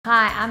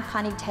Hi, I'm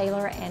Connie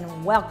Taylor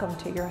and welcome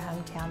to your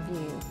Hometown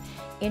View.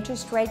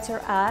 Interest rates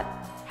are up.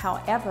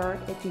 However,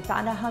 if you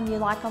find a home you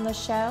like on the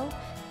show,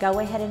 go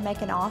ahead and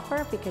make an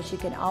offer because you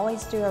can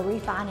always do a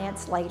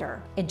refinance later.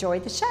 Enjoy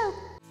the show.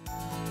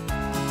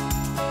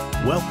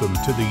 Welcome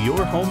to the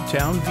Your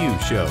Hometown View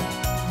show.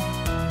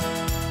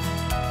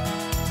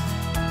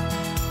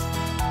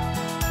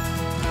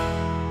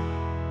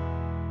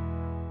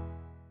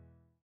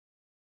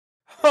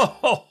 Ho,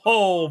 ho,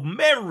 ho!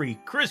 Merry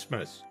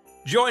Christmas!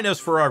 Join us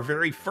for our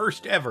very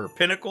first ever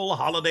Pinnacle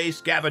Holiday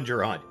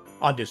Scavenger Hunt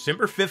on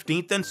December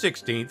 15th and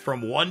 16th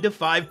from 1 to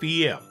 5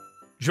 p.m.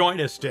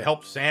 Join us to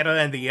help Santa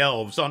and the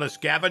elves on a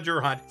scavenger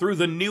hunt through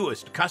the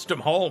newest custom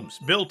homes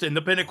built in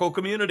the Pinnacle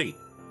community.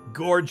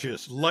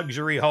 Gorgeous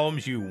luxury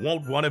homes you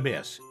won't want to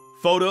miss.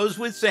 Photos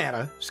with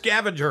Santa,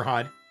 scavenger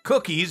hunt,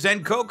 cookies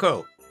and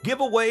cocoa,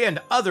 giveaway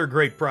and other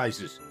great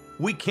prizes.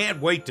 We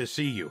can't wait to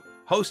see you.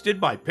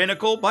 Hosted by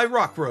Pinnacle by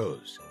Rock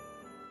Rose.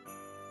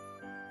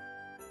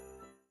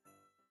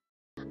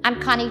 I'm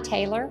Connie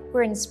Taylor.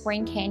 We're in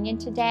Spring Canyon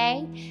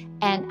today,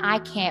 and I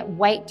can't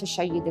wait to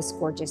show you this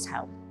gorgeous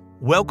home.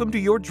 Welcome to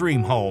your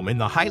dream home in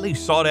the highly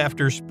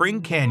sought-after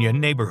Spring Canyon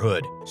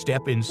neighborhood.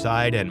 Step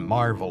inside and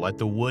marvel at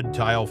the wood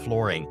tile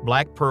flooring,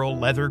 black pearl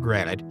leather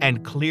granite,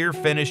 and clear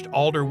finished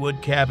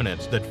alderwood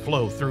cabinets that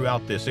flow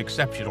throughout this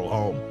exceptional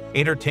home.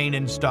 Entertain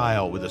in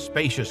style with a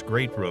spacious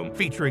great room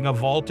featuring a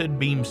vaulted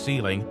beam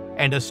ceiling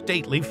and a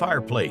stately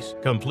fireplace,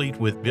 complete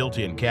with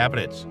built-in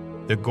cabinets.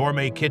 The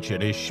gourmet kitchen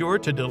is sure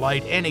to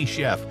delight any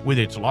chef with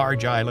its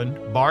large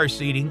island, bar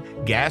seating,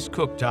 gas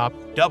cooktop,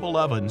 double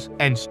ovens,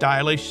 and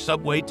stylish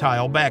subway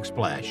tile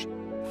backsplash.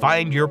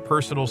 Find your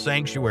personal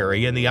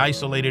sanctuary in the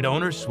isolated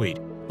owner's suite,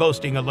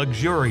 boasting a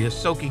luxurious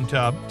soaking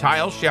tub,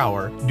 tile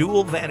shower,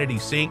 dual vanity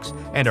sinks,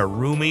 and a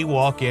roomy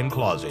walk-in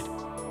closet.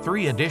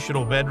 3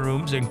 additional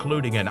bedrooms,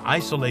 including an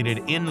isolated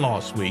in-law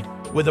suite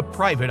with a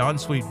private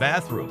ensuite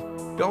bathroom.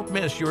 Don't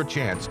miss your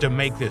chance to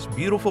make this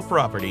beautiful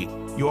property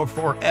your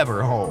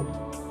forever home.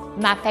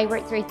 My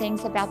favorite 3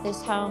 things about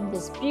this home: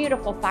 this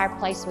beautiful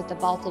fireplace with the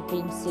vaulted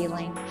beam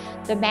ceiling,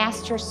 the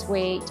master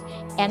suite,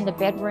 and the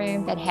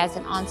bedroom that has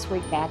an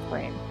ensuite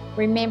bathroom.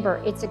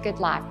 Remember, it's a good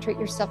life. Treat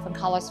yourself and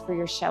call us for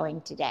your showing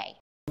today.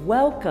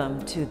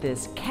 Welcome to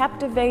this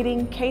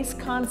captivating Case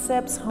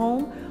Concepts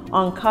home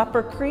on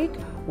Copper Creek,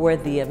 where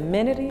the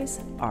amenities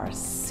are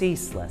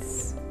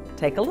ceaseless.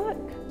 Take a look.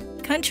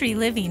 Country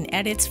living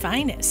at its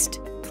finest.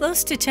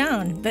 Close to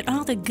town, but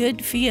all the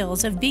good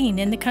feels of being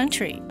in the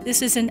country.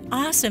 This is an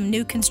awesome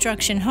new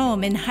construction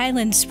home in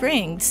Highland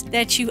Springs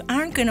that you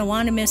aren't going to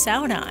want to miss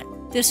out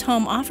on. This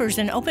home offers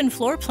an open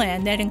floor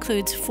plan that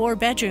includes 4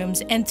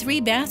 bedrooms and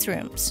 3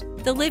 bathrooms.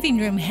 The living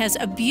room has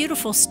a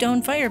beautiful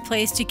stone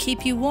fireplace to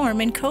keep you warm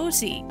and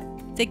cozy.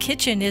 The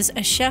kitchen is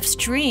a chef's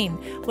dream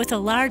with a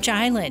large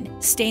island,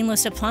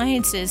 stainless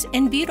appliances,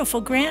 and beautiful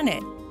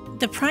granite.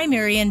 The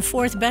primary and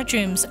 4th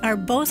bedrooms are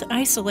both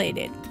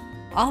isolated.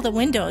 All the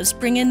windows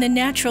bring in the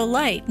natural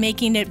light,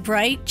 making it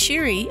bright,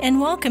 cheery,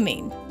 and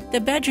welcoming. The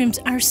bedrooms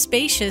are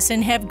spacious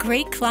and have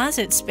great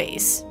closet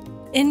space.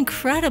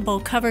 Incredible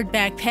covered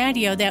back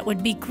patio that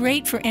would be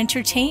great for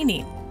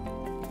entertaining.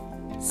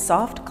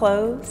 Soft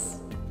clothes,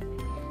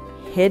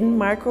 hidden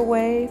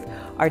microwave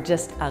are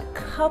just a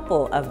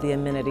couple of the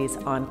amenities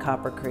on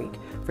Copper Creek.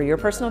 For your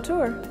personal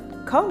tour,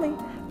 call me,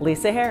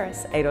 Lisa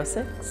Harris,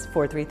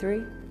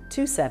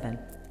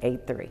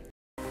 806-433-2783.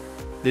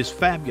 This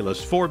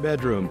fabulous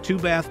 4-bedroom,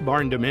 2-bath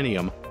barn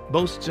dominium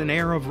boasts an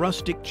air of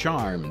rustic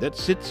charm that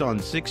sits on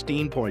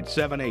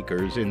 16.7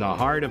 acres in the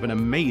heart of an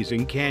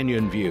amazing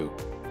canyon view.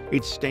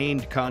 Its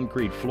stained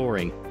concrete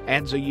flooring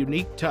adds a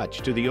unique touch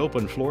to the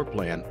open floor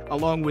plan,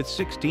 along with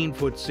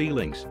 16-foot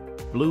ceilings,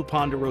 blue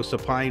ponderosa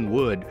pine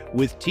wood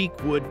with teak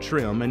wood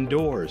trim and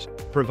doors,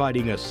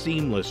 providing a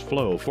seamless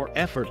flow for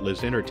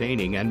effortless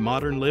entertaining and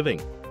modern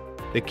living.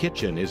 The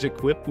kitchen is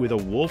equipped with a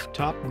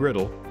wolf-top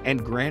griddle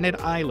and granite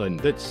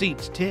island that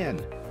seats 10.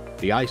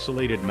 The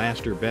isolated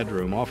master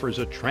bedroom offers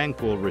a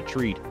tranquil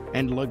retreat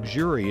and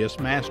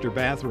luxurious master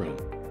bathroom.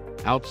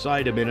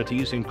 Outside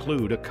amenities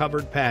include a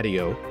covered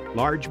patio,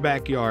 large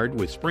backyard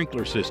with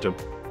sprinkler system,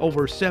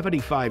 over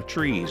 75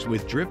 trees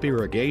with drip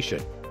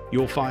irrigation.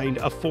 You'll find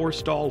a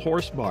 4-stall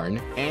horse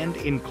barn and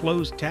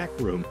enclosed tack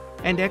room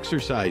and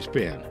exercise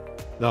pen.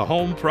 The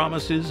home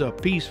promises a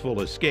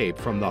peaceful escape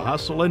from the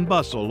hustle and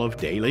bustle of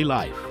daily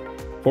life.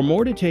 For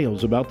more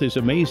details about this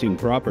amazing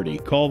property,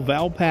 call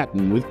Val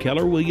Patton with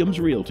Keller Williams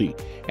Realty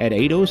at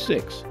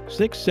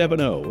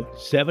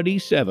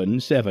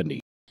 806-670-7770.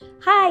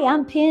 Hi,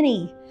 I'm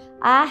Penny.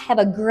 I have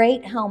a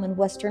great home in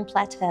Western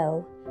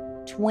Plateau,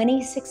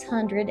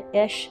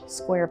 2,600-ish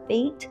square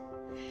feet.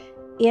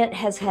 It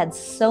has had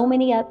so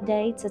many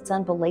updates, it's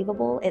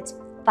unbelievable. It's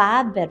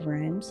 5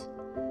 bedrooms.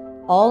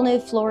 All new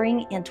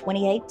flooring in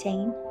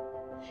 2018.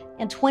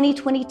 In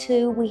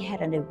 2022, we had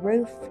a new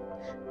roof,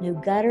 new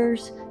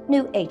gutters,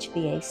 new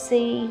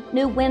HVAC,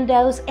 new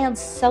windows, and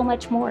so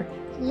much more.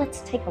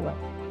 Let's take a look.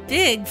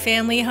 Big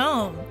family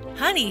home.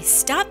 Honey,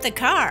 stop the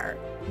car.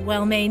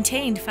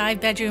 Well-maintained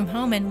 5-bedroom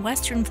home in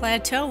Western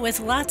Plateau with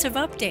lots of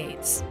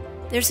updates.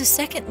 There's a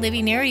second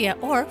living area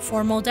or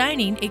formal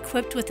dining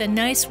equipped with a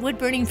nice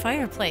wood-burning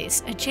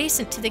fireplace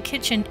adjacent to the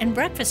kitchen and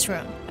breakfast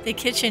room. The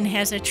kitchen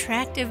has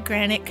attractive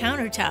granite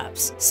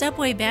countertops,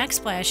 subway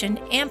backsplash, and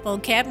ample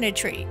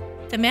cabinetry.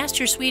 The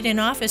master suite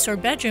and office or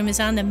bedroom is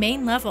on the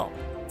main level.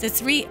 The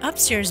 3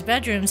 upstairs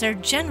bedrooms are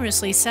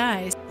generously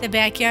sized. The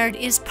backyard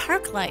is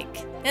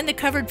park-like. And the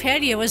covered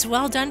patio is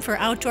well done for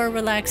outdoor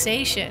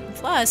relaxation.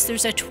 Plus,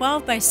 there's a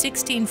 12 by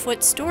 16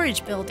 foot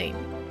storage building.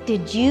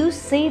 Did you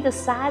see the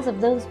size of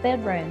those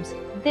bedrooms?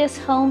 This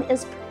home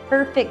is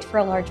perfect for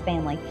a large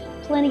family.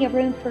 Plenty of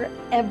room for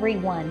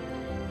everyone.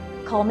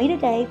 Call me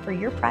today for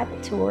your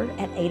private tour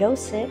at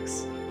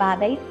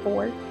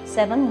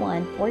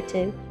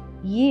 806-584-7142.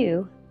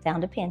 You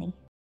found a penny.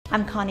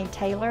 I'm Connie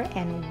Taylor,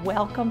 and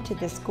welcome to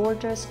this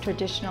gorgeous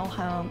traditional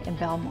home in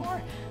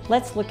Belmar.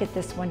 Let's look at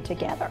this one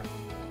together.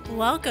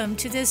 Welcome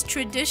to this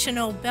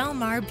traditional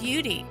Belmar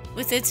beauty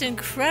with its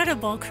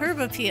incredible curb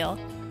appeal.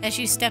 As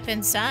you step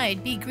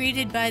inside, be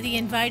greeted by the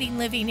inviting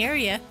living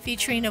area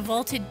featuring a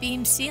vaulted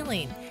beam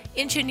ceiling,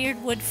 engineered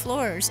wood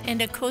floors,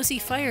 and a cozy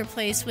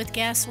fireplace with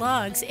gas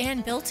logs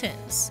and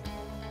built-ins.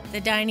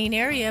 The dining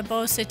area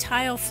boasts a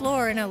tile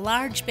floor and a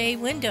large bay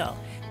window.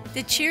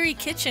 The cheery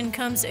kitchen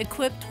comes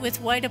equipped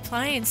with white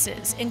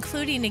appliances,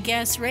 including a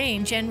gas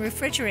range and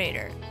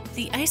refrigerator.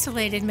 The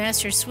isolated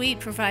master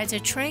suite provides a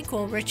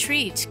tranquil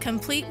retreat,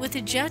 complete with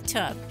a jet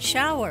tub,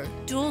 shower,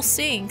 dual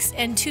sinks,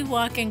 and 2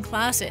 walk-in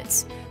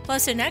closets,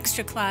 plus an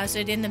extra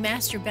closet in the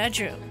master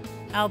bedroom.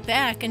 Out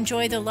back,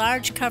 enjoy the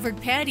large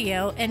covered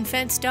patio and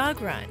fenced dog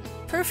run,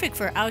 perfect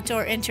for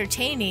outdoor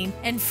entertaining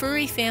and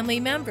furry family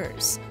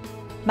members.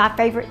 My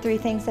favorite 3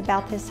 things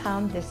about this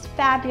home: this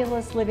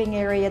fabulous living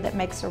area that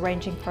makes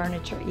arranging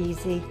furniture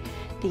easy,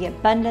 the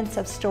abundance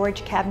of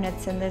storage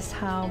cabinets in this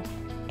home,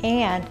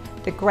 and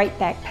the great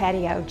back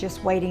patio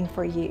just waiting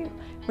for you.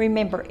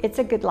 Remember, it's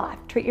a good life.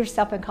 Treat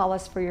yourself and call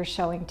us for your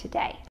showing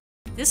today.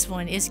 This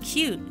one is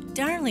cute,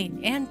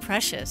 darling, and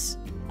precious,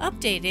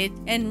 updated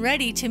and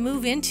ready to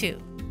move into.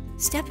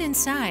 Step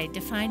inside to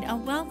find a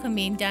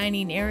welcoming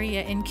dining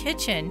area and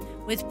kitchen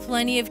with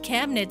plenty of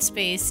cabinet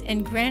space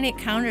and granite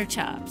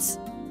countertops.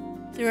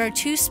 There are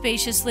 2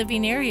 spacious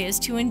living areas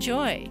to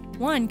enjoy.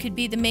 One could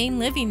be the main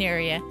living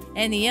area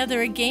and the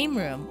other a game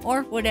room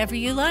or whatever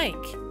you like.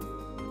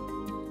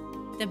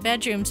 The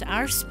bedrooms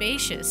are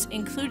spacious,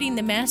 including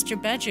the master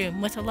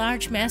bedroom with a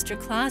large master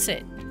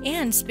closet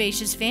and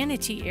spacious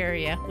vanity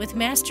area with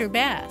master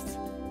bath.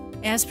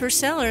 As per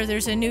seller,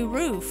 there's a new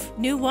roof,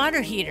 new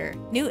water heater,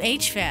 new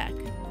HVAC.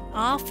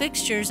 All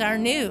fixtures are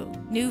new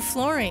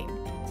flooring.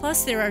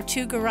 Plus there are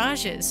 2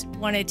 garages,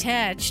 one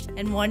attached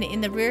and one in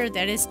the rear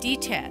that is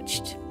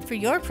detached. For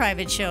your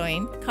private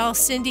showing, call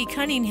Cindy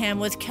Cunningham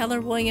with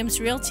Keller Williams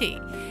Realty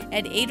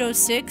at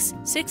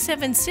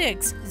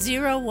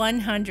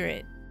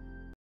 806-676-0100.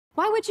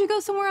 Why would you go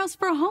somewhere else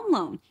for a home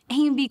loan?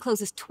 A&B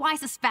closes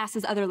twice as fast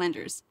as other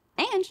lenders.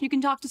 And you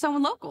can talk to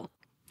someone local.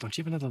 Don't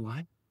you have another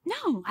line?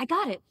 No, I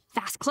got it.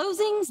 Fast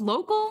closings,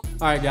 local. All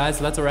right, guys,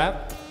 that's a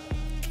wrap.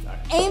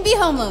 A&B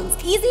Home Loans.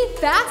 Easy,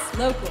 fast,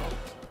 local.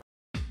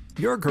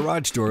 Your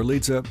garage door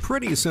leads a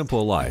pretty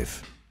simple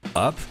life.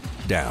 Up,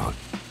 down,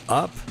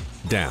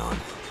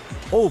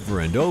 over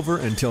and over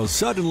until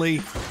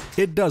suddenly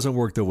it doesn't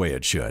work the way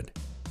it should.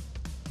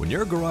 When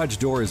your garage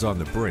door is on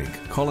the brink,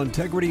 call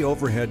Integrity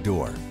Overhead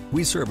Door.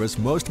 We service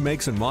most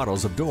makes and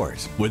models of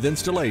doors, with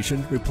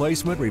installation,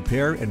 replacement,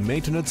 repair, and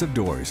maintenance of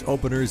doors,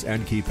 openers,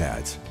 and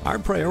keypads. Our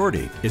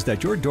priority is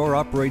that your door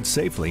operates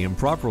safely and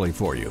properly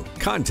for you.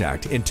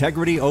 Contact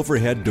Integrity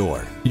Overhead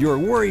Door, your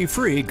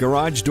worry-free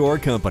garage door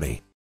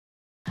company.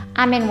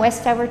 I'm in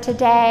Westover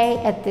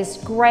today at this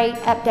great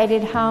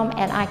updated home,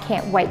 and I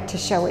can't wait to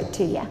show it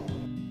to you.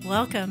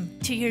 Welcome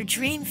to your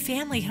dream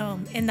family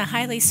home in the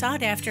highly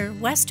sought-after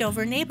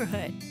Westover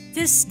neighborhood.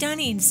 This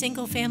stunning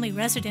single-family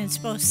residence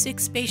boasts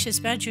 6 spacious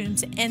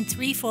bedrooms and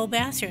 3 full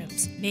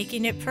bathrooms,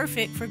 making it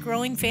perfect for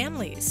growing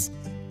families.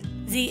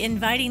 The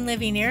inviting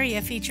living area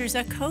features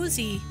a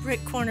cozy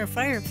brick corner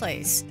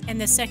fireplace,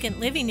 and the second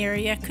living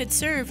area could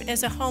serve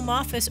as a home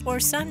office or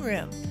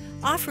sunroom,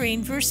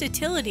 offering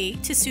versatility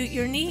to suit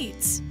your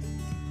needs.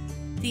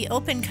 The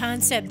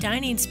open-concept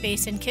dining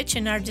space and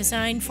kitchen are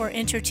designed for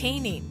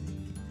entertaining.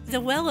 The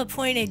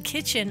well-appointed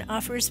kitchen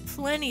offers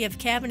plenty of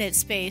cabinet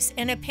space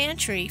and a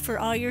pantry for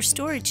all your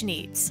storage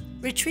needs.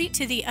 Retreat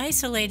to the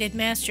isolated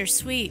master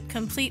suite,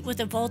 complete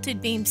with a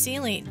vaulted beam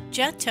ceiling,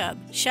 jet tub,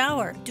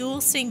 shower, dual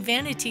sink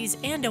vanities,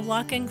 and a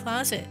walk-in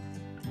closet.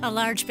 A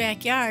large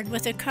backyard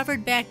with a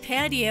covered back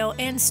patio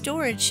and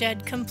storage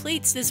shed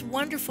completes this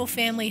wonderful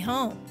family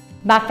home.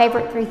 My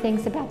favorite 3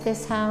 things about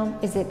this home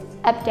is it's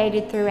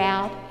updated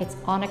throughout, it's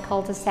on a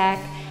cul-de-sac,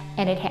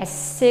 and it has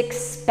 6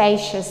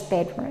 spacious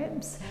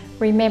bedrooms.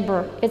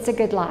 Remember, it's a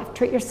good life.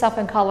 Treat yourself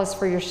and call us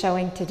for your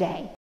showing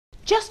today.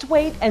 Just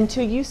wait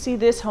until you see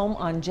this home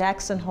on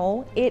Jackson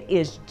Hole. It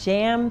is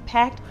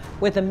jam-packed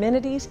with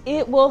amenities.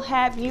 It will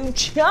have you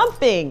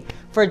jumping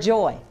for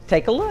joy.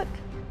 Take a look.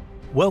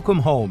 Welcome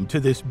home to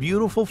this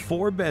beautiful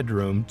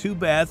 4-bedroom,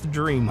 2-bath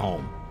dream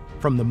home.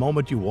 From the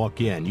moment you walk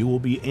in, you will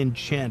be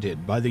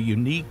enchanted by the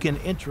unique and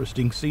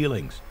interesting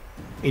ceilings.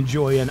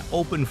 Enjoy an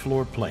open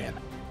floor plan.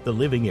 The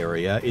living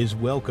area is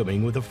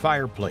welcoming with a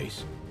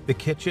fireplace. The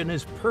kitchen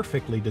is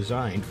perfectly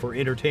designed for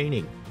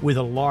entertaining, with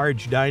a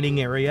large dining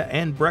area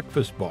and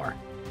breakfast bar.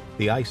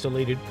 The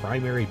isolated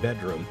primary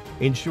bedroom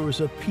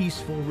ensures a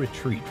peaceful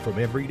retreat from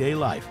everyday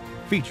life,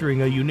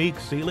 featuring a unique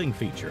ceiling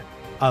feature,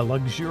 a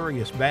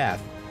luxurious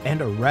bath,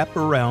 and a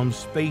wraparound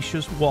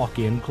spacious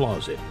walk-in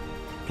closet.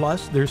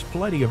 Plus, there's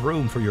plenty of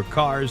room for your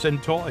cars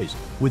and toys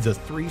with a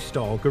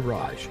 3-stall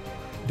garage.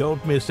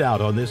 Don't miss out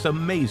on this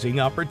amazing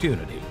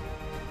opportunity.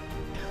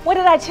 What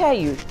did I tell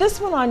you? This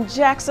one on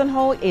Jackson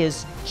Hole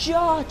is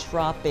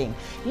jaw-dropping.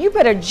 You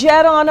better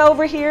jet on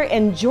over here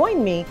and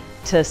join me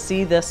to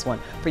see this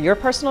one. For your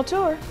personal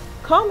tour,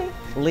 call me,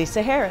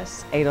 Lisa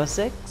Harris,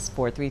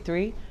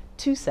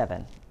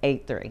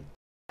 806-433-2783.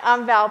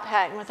 I'm Val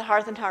Patton with the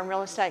Hearth and Home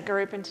Real Estate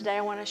Group, and today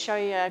I want to show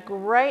you a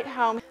great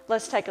home.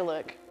 Let's take a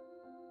look.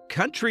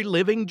 Country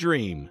living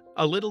dream,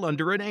 a little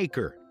under an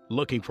acre.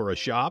 Looking for a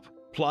shop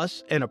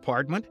plus an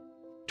apartment?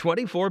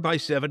 24 by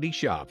 70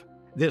 shop.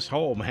 This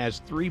home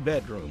has 3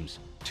 bedrooms,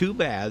 2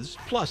 baths,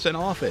 plus an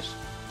office.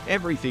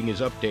 Everything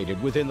is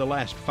updated within the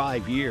last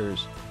 5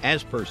 years.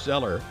 As per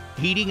seller,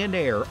 heating and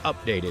air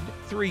updated,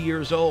 3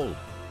 years old.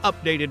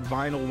 Updated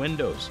vinyl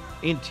windows,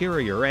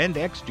 interior and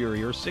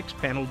exterior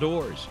 6-panel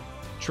doors,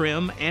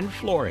 trim and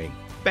flooring,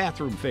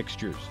 bathroom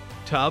fixtures,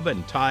 tub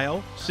and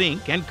tile,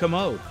 sink and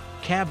commode,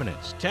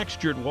 cabinets,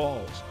 textured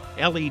walls,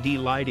 LED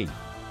lighting,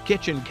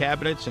 kitchen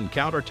cabinets and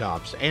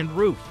countertops, and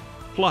roof.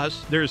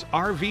 Plus, there's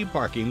RV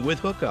parking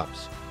with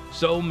hookups.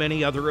 So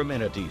many other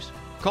amenities.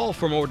 Call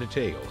for more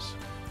details.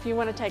 If you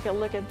want to take a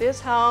look at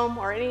this home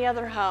or any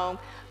other home,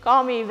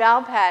 call me,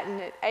 Val Patton,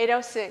 at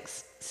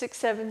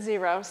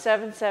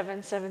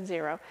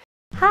 806-670-7770.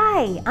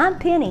 Hi, I'm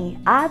Penny.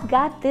 I've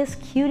got this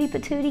cutie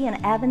patootie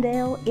in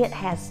Avondale. It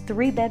has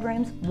 3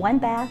 bedrooms, 1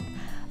 bath,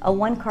 a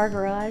 1-car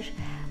garage.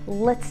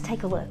 Let's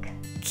take a look.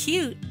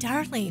 Cute,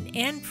 darling,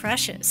 and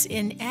precious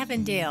in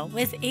Avondale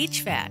with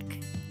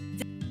HVAC.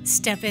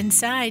 Step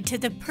inside to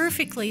the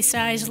perfectly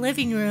sized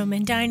living room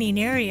and dining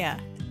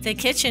area. The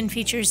kitchen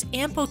features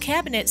ample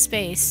cabinet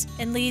space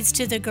and leads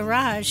to the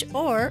garage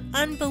or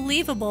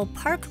unbelievable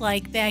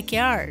park-like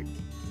backyard.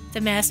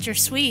 The master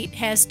suite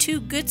has 2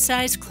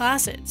 good-sized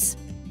closets.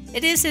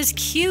 It is as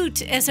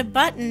cute as a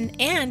button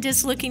and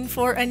is looking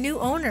for a new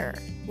owner.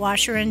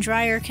 Washer and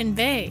dryer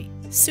convey.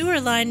 Sewer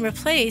line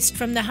replaced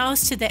from the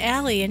house to the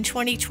alley in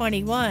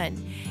 2021,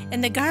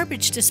 and the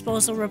garbage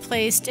disposal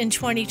replaced in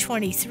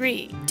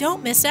 2023.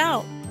 Don't miss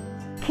out.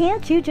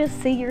 Can't you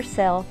just see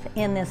yourself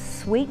in this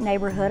sweet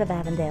neighborhood of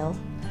Avondale?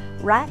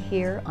 Right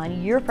here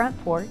on your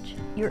front porch,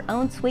 your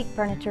own sweet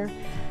furniture,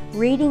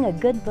 reading a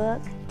good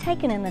book,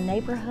 taking in the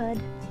neighborhood.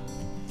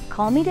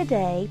 Call me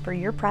today for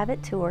your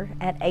private tour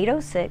at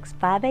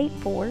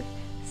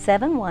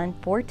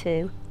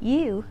 806-584-7142.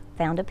 You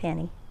found a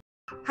penny.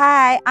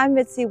 Hi, I'm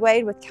Mitzi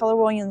Wade with Keller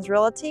Williams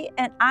Realty,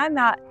 and I'm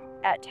out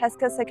at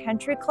Tascosa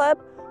Country Club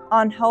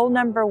on hole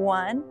number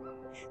 1.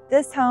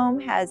 This home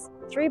has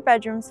 3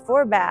 bedrooms,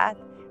 4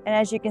 baths, and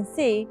as you can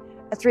see,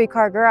 a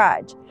 3-car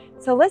garage.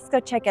 So let's go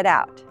check it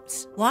out.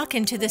 Walk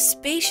into the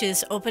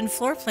spacious open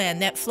floor plan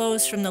that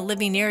flows from the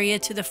living area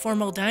to the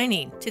formal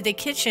dining, to the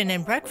kitchen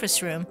and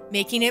breakfast room,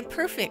 making it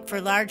perfect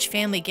for large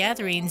family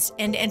gatherings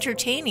and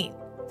entertaining.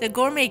 The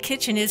gourmet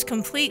kitchen is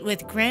complete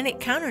with granite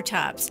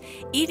countertops,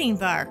 eating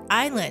bar,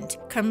 island,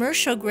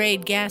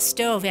 commercial-grade gas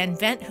stove and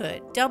vent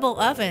hood, double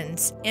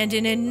ovens, and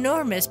an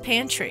enormous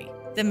pantry.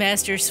 The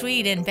master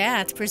suite and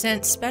bath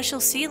present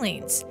special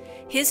ceilings,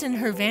 his and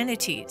her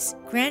vanities,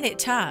 granite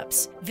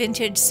tops,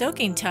 vintage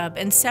soaking tub,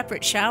 and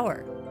separate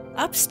shower.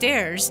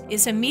 Upstairs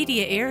is a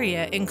media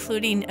area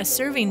including a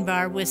serving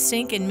bar with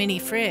sink and mini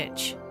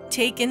fridge.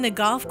 Take in the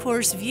golf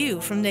course view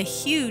from the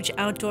huge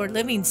outdoor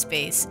living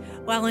space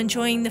while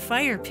enjoying the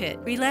fire pit,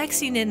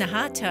 relaxing in the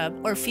hot tub,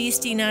 or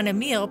feasting on a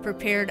meal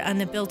prepared on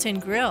the built-in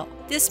grill.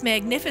 This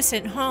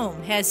magnificent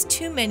home has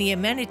too many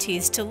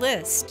amenities to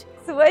list.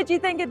 So what did you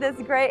think of this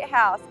great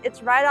house?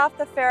 It's right off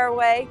the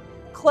fairway,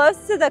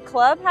 close to the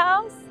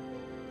clubhouse,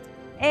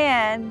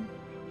 and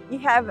you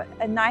have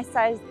a nice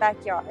sized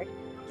backyard.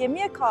 Give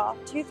me a call,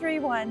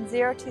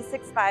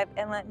 231-0265,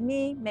 and let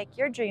me make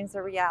your dreams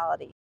a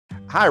reality.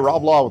 Hi,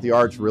 Rob Law with the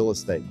Arch Real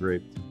Estate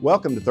Group.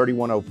 Welcome to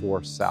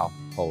 3104 South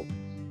Polk.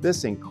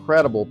 This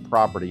incredible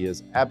property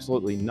is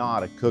absolutely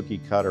not a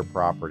cookie cutter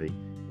property.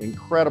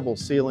 Incredible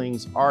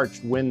ceilings,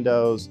 arched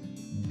windows,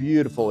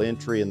 beautiful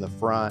entry in the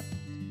front.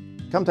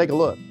 Come take a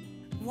look.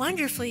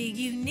 Wonderfully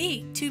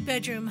unique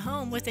 2-bedroom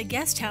home with a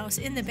guest house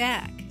in the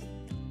back.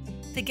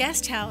 The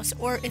guest house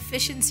or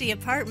efficiency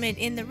apartment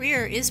in the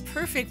rear is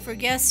perfect for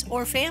guests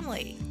or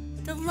family.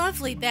 The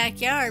lovely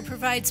backyard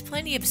provides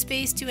plenty of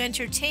space to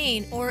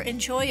entertain or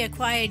enjoy a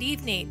quiet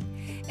evening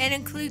and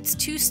includes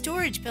 2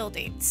 storage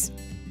buildings.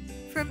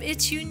 From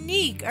its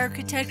unique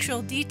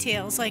architectural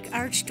details like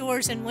arched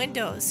doors and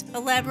windows,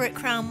 elaborate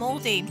crown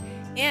molding,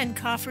 and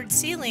coffered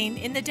ceiling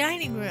in the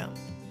dining room.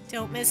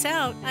 Don't miss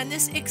out on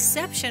this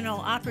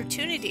exceptional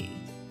opportunity.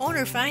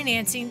 Owner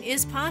financing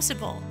is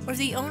possible, or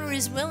the owner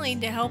is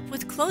willing to help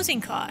with closing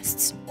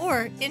costs,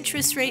 or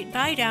interest rate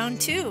buy-down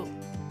too.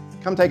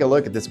 Come take a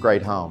look at this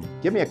great home.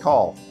 Give me a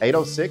call,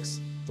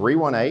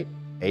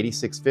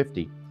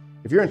 806-318-8650.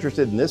 If you're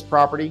interested in this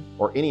property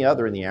or any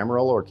other in the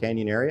Amarillo or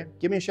Canyon area,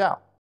 give me a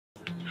shout.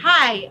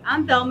 Hi,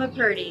 I'm Velma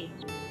Purdy.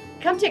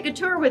 Come take a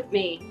tour with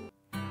me.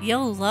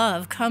 You'll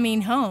love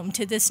coming home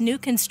to this new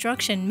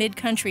construction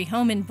mid-country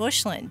home in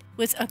Bushland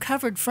with a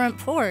covered front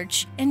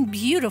porch and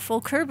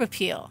beautiful curb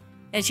appeal.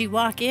 As you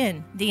walk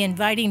in, the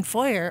inviting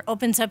foyer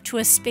opens up to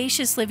a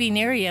spacious living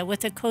area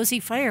with a cozy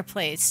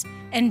fireplace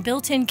and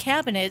built-in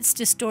cabinets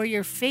to store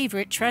your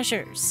favorite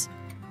treasures.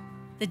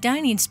 The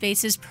dining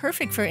space is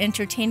perfect for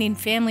entertaining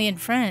family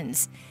and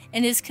friends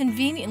and is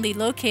conveniently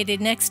located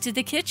next to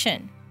the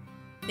kitchen.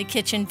 The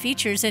kitchen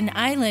features an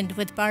island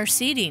with bar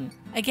seating,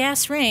 a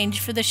gas range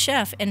for the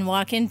chef, and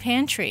walk-in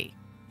pantry.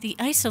 The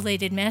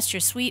isolated master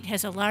suite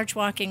has a large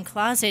walk-in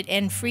closet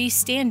and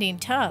freestanding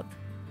tub,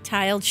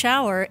 tiled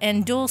shower,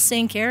 and dual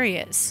sink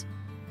areas.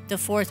 The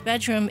fourth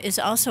bedroom is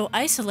also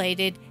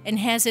isolated and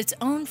has its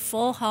own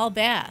full hall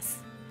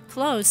bath,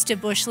 close to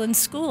Bushland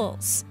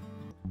schools.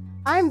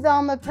 I'm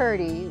Velma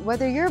Purdy.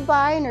 Whether you're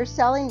buying or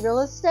selling real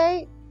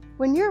estate,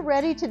 when you're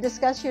ready to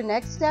discuss your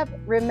next step,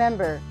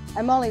 remember,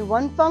 I'm only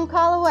one phone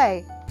call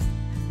away.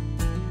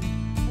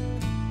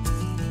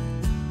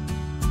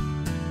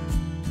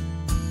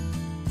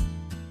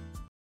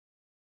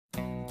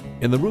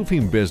 In the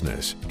roofing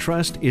business,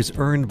 trust is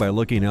earned by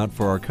looking out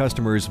for our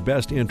customers'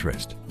 best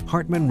interest.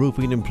 Hartman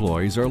Roofing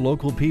employees are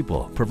local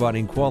people,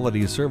 providing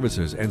quality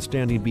services and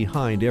standing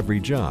behind every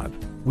job.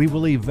 We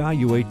will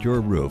evaluate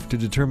your roof to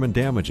determine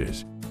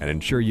damages and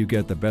ensure you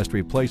get the best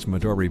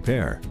replacement or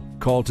repair.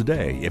 Call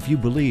today if you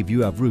believe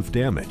you have roof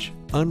damage.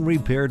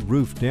 Unrepaired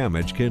roof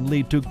damage can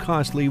lead to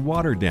costly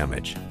water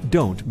damage.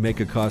 Don't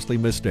make a costly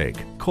mistake.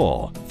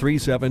 Call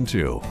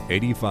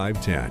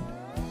 372-8510.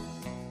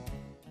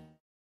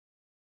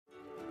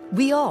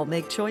 We all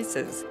make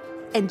choices,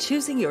 and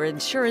choosing your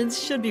insurance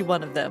should be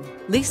one of them.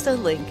 Lisa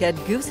Link at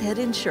Goosehead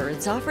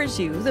Insurance offers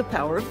you the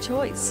power of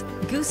choice.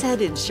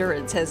 Goosehead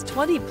Insurance has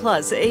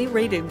 20+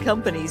 A-rated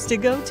companies to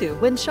go to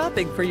when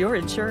shopping for your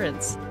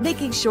insurance,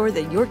 making sure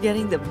that you're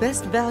getting the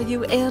best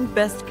value and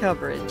best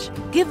coverage.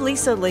 Give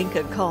Lisa Link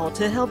a call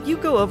to help you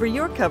go over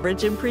your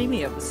coverage and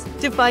premiums.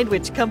 To find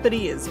which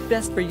company is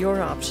best for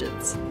your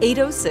options,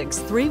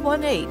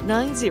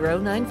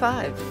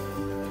 806-318-9095.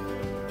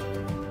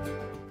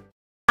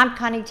 I'm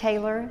Connie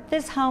Taylor.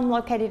 This home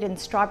located in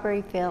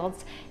Strawberry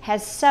Fields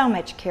has so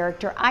much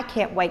character. I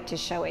can't wait to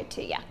show it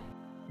to you.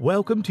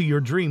 Welcome to your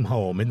dream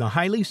home in the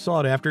highly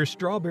sought-after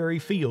Strawberry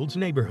Fields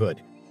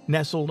neighborhood.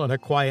 Nestled on a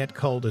quiet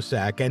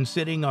cul-de-sac and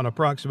sitting on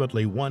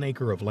approximately 1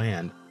 acre of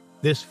land,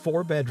 this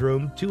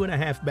 4-bedroom,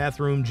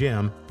 2.5-bathroom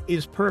gem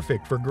is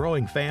perfect for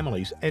growing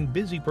families and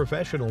busy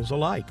professionals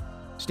alike.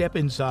 Step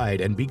inside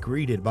and be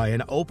greeted by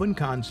an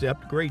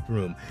open-concept great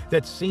room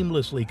that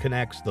seamlessly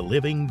connects the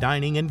living,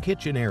 dining, and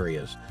kitchen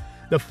areas.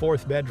 The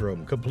 4th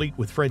bedroom, complete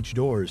with French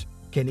doors,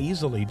 can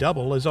easily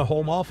double as a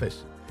home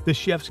office. The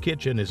chef's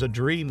kitchen is a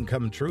dream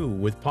come true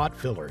with pot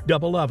filler,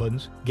 double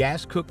ovens,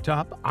 gas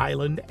cooktop,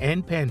 island,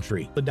 and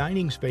pantry. The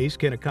dining space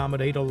can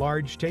accommodate a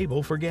large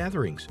table for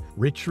gatherings.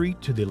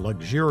 Retreat to the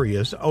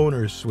luxurious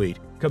owner's suite,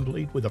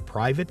 complete with a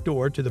private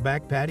door to the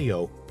back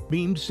patio,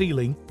 beamed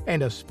ceiling,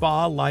 and a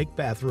spa-like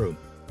bathroom.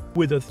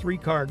 With a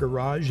 3-car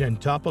garage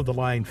and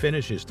top-of-the-line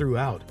finishes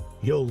throughout,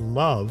 you'll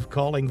love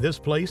calling this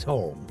place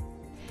home.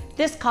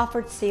 This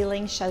coffered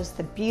ceiling shows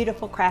the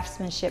beautiful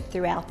craftsmanship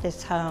throughout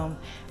this home.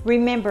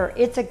 Remember,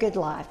 it's a good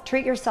life.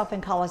 Treat yourself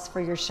and call us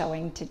for your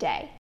showing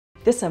today.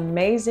 This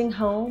amazing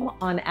home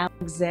on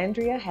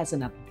Alexandria has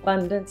an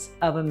abundance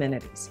of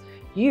amenities.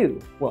 You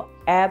will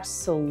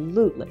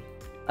absolutely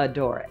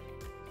adore it.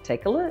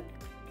 Take a look.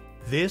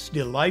 This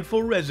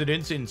delightful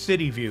residence in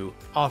City View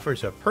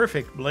offers a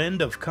perfect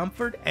blend of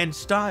comfort and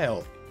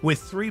style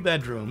with 3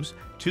 bedrooms,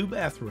 2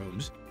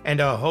 bathrooms, and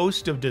a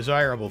host of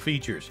desirable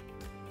features.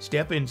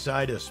 Step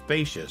inside a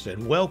spacious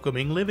and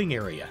welcoming living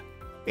area.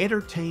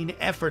 Entertain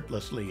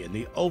effortlessly in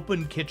the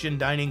open kitchen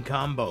dining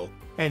combo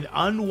and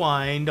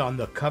unwind on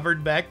the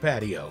covered back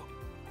patio.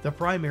 The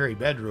primary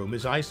bedroom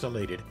is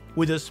isolated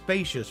with a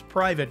spacious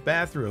private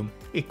bathroom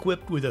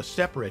equipped with a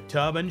separate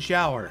tub and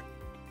shower.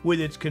 With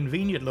its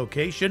convenient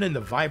location in the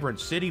vibrant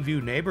City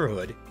View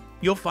neighborhood,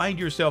 you'll find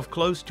yourself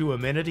close to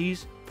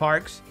amenities,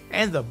 parks,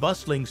 and the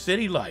bustling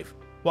city life,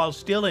 while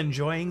still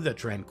enjoying the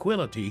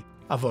tranquility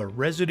of a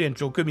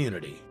residential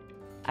community.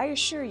 I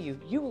assure you,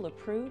 you will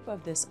approve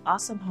of this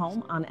awesome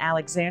home on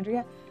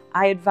Alexandria.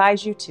 I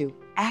advise you to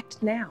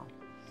act now.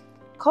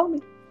 Call me,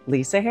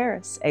 Lisa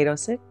Harris,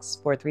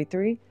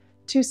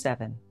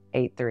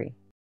 806-433-2783.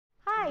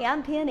 Hi,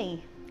 I'm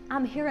Penny.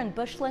 I'm here in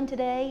Bushland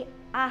today.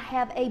 I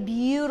have a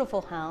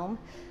beautiful home,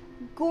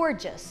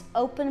 gorgeous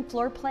open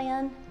floor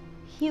plan,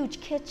 huge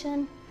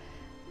kitchen,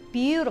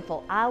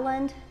 beautiful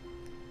island.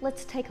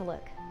 Let's take a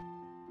look.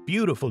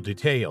 Beautiful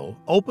detail,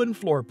 open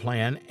floor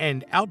plan,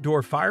 and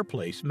outdoor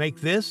fireplace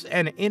make this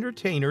an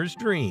entertainer's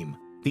dream.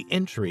 The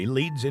entry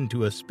leads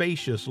into a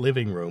spacious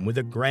living room with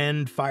a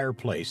grand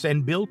fireplace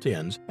and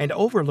built-ins and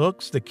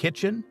overlooks the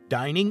kitchen,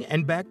 dining,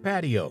 and back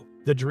patio.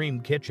 The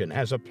Dream Kitchen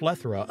has a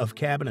plethora of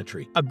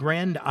cabinetry, a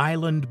grand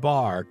island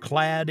bar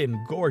clad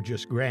in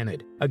gorgeous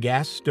granite, a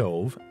gas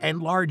stove,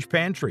 and large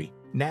pantry.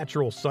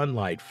 Natural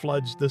sunlight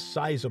floods the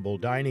sizable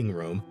dining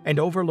room and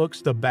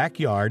overlooks the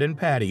backyard and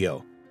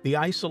patio. The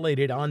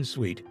isolated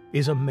ensuite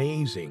is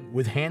amazing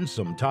with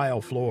handsome tile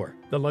floor.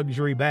 The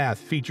luxury bath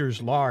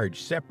features large,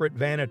 separate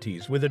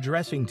vanities with a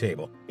dressing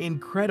table,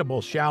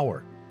 incredible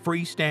shower,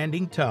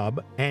 freestanding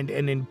tub, and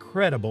an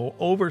incredible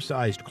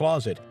oversized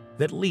closet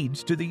that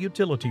leads to the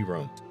utility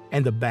room.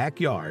 And the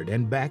backyard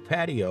and back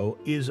patio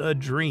is a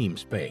dream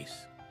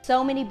space.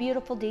 So many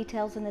beautiful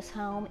details in this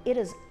home. It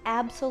is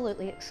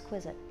absolutely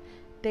exquisite.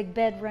 Big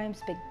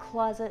bedrooms, big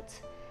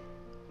closets.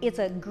 It's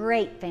a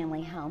great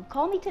family home.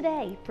 Call me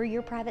today for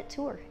your private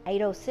tour.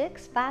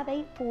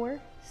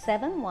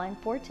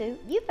 806-584-7142.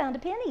 You found a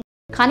penny.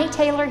 Connie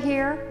Taylor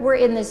here. We're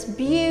in this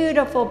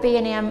beautiful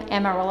B&M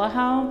Amarillo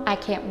home. I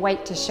can't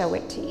wait to show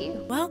it to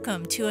you.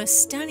 Welcome to a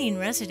stunning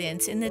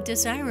residence in the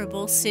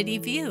desirable City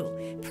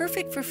View,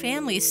 perfect for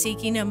families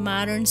seeking a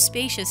modern,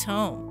 spacious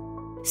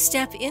home.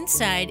 Step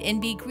inside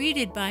and be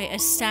greeted by a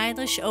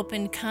stylish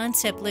open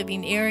concept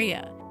living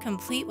area,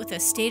 complete with a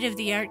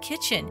state-of-the-art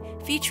kitchen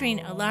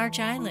featuring a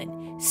large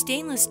island,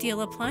 stainless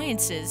steel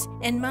appliances,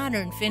 and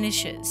modern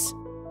finishes.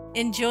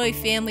 Enjoy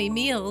family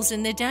meals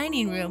in the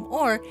dining room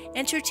or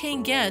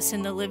entertain guests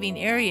in the living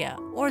area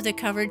or the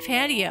covered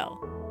patio.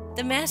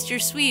 The master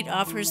suite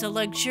offers a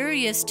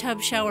luxurious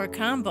tub shower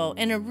combo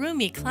and a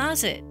roomy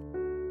closet.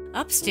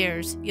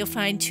 Upstairs, you'll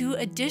find 2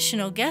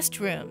 additional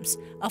guest rooms,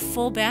 a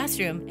full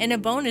bathroom, and a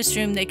bonus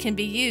room that can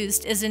be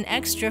used as an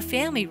extra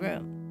family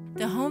room.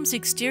 The home's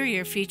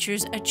exterior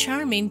features a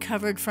charming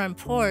covered front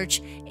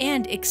porch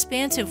and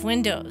expansive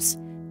windows.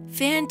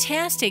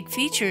 Fantastic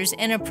features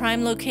and a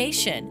prime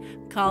location.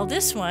 Call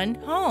this one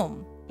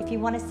home. If you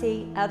want to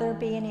see other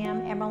B&M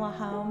Amarillo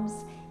homes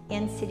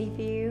in City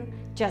View,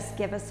 just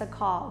give us a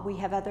call. We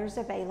have others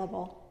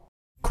available.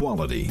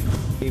 Quality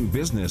in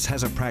business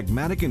has a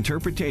pragmatic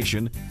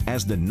interpretation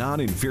as the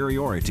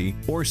non-inferiority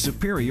or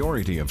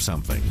superiority of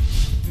something.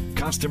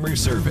 Customer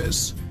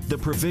service, the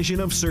provision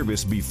of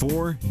service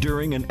before,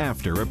 during, and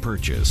after a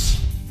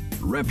purchase.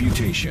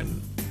 Reputation,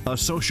 a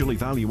social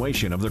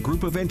evaluation of the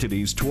group of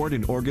entities toward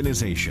an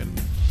organization.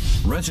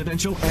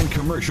 Residential and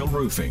commercial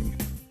roofing.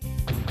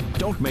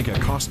 Don't make a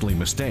costly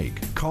mistake.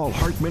 Call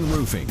Hartman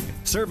Roofing,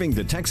 serving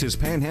the Texas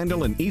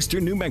Panhandle and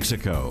eastern New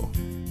Mexico.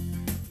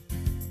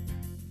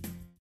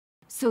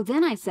 So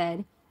then I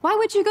said, why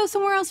would you go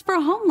somewhere else for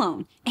a home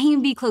loan?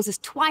 A&B closes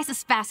twice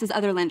as fast as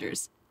other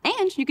lenders.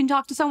 And you can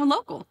talk to someone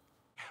local.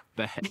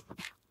 Bet.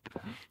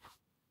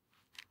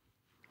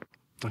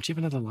 Don't you have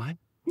another line?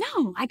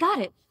 No, I got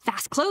it.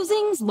 Fast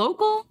closings,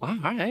 local. Well,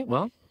 all right,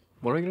 well,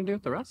 what are we going to do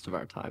with the rest of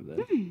our time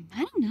then?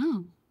 I don't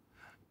know.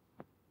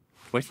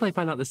 Wait till I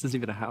find out this isn't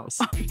even a house.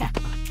 Oh, yeah.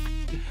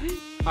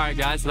 All right,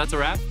 guys, so that's a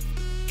wrap.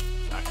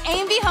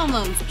 A&B Home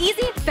Loans.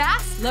 Easy,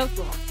 fast,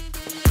 local.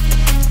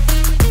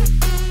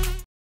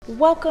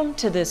 Welcome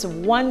to this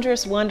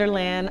wondrous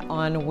wonderland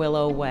on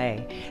Willow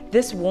Way.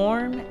 This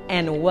warm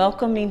and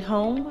welcoming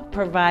home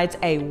provides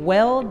a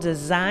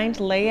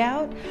well-designed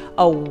layout,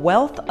 a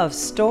wealth of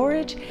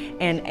storage,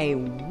 and a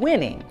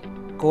winning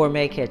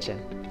gourmet kitchen.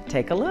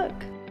 Take a look.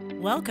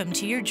 Welcome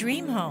to your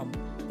dream home.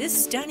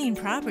 This stunning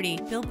property,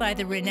 built by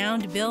the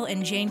renowned Bill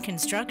and Jane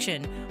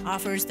Construction,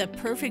 offers the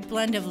perfect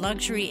blend of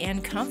luxury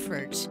and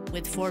comfort.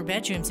 With 4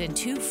 bedrooms and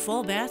 2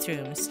 full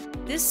bathrooms,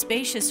 this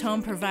spacious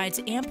home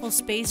provides ample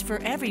space for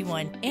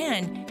everyone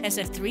and has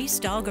a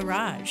 3-stall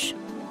garage.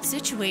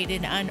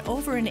 Situated on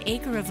over an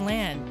acre of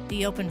land,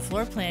 the open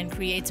floor plan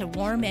creates a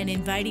warm and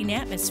inviting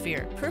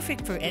atmosphere,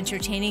 perfect for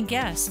entertaining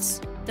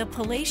guests. The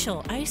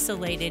palatial,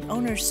 isolated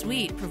owner's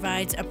suite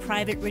provides a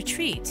private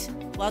retreat,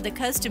 while the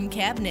custom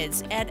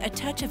cabinets add a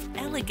touch of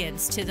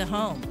elegance to the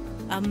home.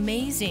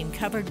 Amazing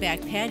covered back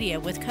patio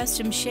with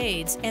custom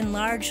shades and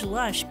large,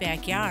 lush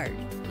backyard.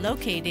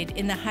 Located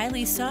in the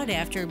highly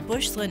sought-after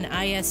Bushland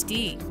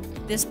ISD,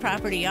 this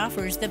property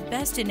offers the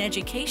best in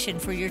education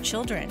for your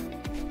children.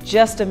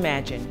 Just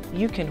imagine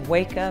you can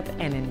wake up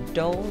and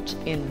indulge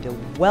in the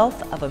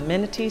wealth of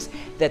amenities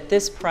that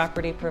this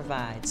property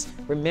provides.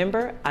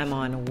 Remember, I'm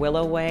on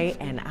Willow Way,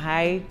 and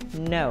I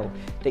know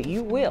that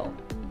you will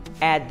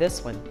add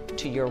this one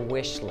to your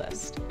wish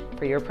list.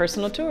 For your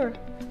personal tour,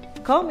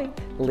 call me,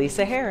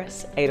 Lisa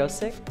Harris,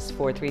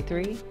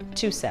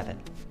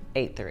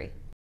 806-433-2783.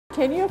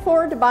 Can you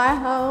afford to buy a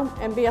home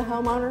and be a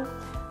homeowner?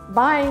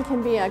 Buying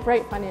can be a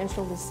great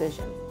financial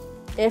decision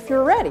if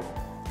you're ready.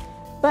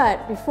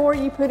 But before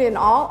you put in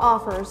all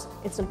offers,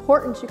 it's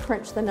important to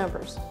crunch the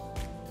numbers.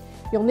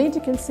 You'll need to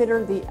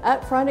consider the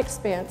upfront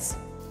expense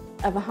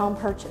of a home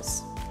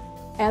purchase,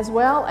 as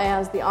well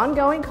as the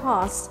ongoing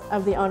costs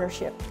of the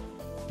ownership,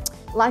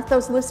 like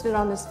those listed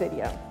on this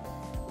video.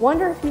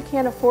 Wonder if you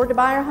can afford to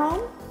buy a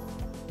home?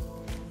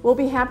 We'll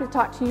be happy to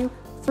talk to you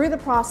through the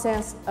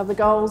process of the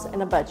goals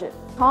and a budget.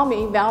 Call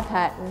me, Val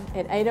Patton,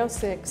 at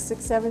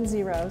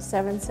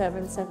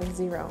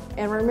 806-670-7770.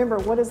 And remember,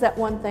 what is that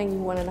one thing you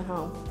want in a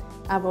home?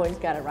 I've always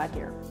got it right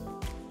here.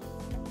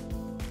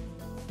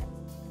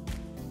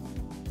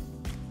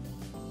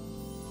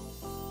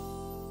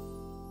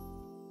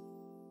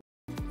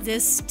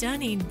 This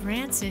stunning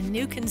Branson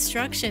new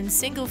construction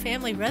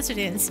single-family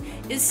residence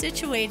is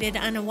situated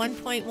on a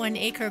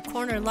 1.1-acre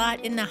corner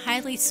lot in the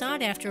highly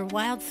sought-after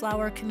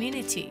Wildflower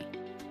community.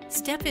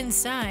 Step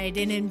inside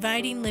an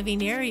inviting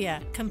living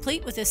area,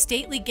 complete with a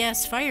stately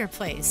gas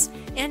fireplace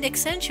and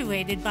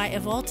accentuated by a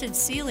vaulted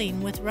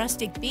ceiling with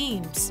rustic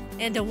beams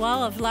and a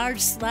wall of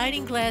large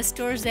sliding glass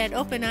doors that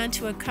open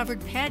onto a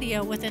covered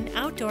patio with an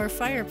outdoor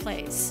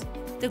fireplace.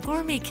 The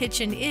gourmet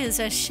kitchen is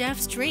a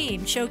chef's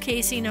dream,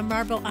 showcasing a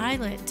marble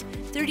island,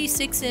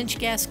 36-inch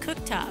gas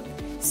cooktop,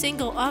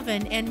 single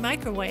oven and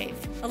microwave,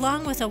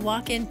 along with a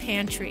walk-in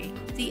pantry.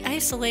 The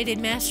isolated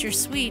master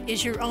suite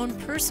is your own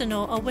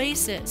personal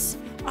oasis,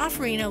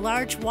 offering a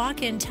large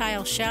walk-in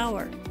tile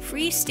shower,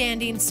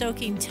 freestanding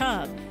soaking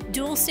tub,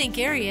 dual sink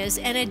areas,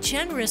 and a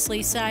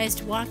generously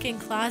sized walk-in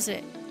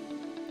closet.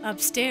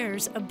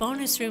 Upstairs, a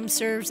bonus room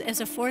serves as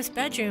a fourth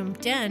bedroom,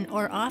 den,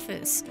 or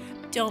office.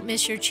 Don't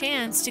miss your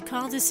chance to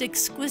call this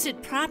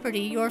exquisite property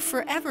your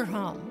forever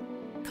home.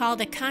 Call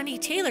the Connie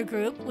Taylor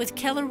Group with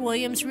Keller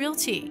Williams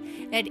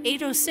Realty at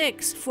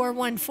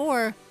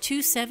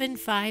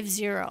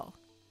 806-414-2750.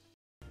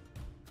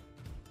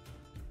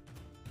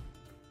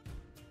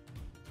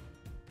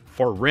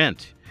 For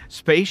rent,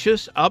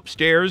 spacious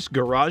upstairs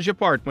garage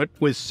apartment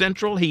with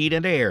central heat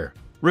and air,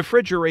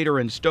 refrigerator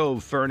and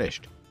stove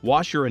furnished,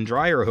 washer and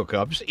dryer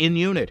hookups in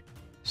unit,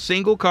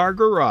 single car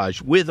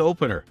garage with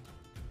opener.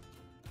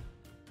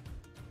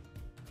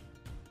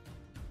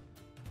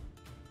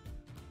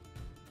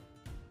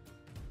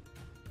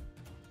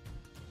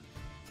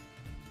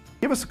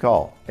 Give us a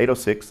call,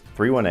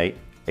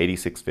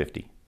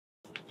 806-318-8650.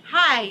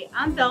 Hi,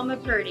 I'm Velma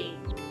Purdy.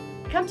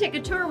 Come take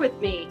a tour with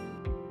me.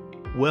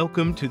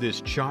 Welcome to this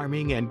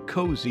charming and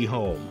cozy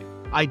home,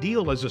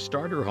 ideal as a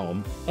starter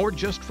home or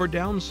just for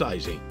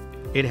downsizing.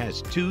 It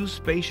has 2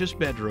 spacious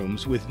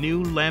bedrooms with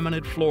new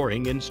laminate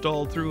flooring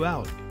installed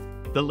throughout.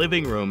 The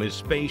living room is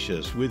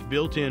spacious with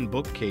built-in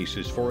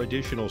bookcases for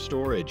additional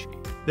storage.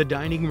 The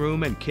dining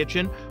room and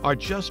kitchen are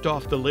just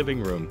off the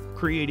living room,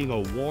 creating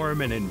a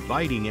warm and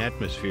inviting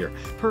atmosphere,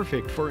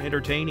 perfect for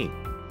entertaining.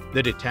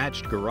 The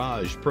detached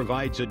garage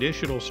provides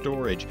additional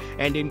storage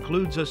and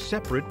includes a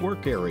separate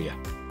work area.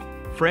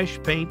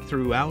 Fresh paint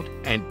throughout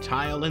and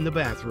tile in the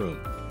bathroom.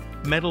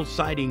 Metal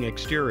siding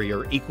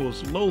exterior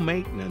equals low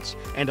maintenance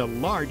and a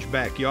large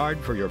backyard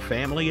for your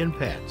family and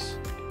pets.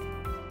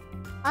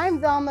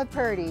 I'm Velma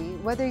Purdy.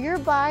 Whether you're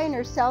buying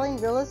or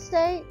selling real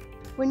estate,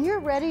 when you're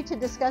ready to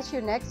discuss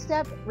your next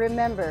step,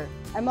 remember,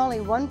 I'm only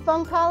one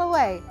phone call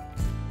away.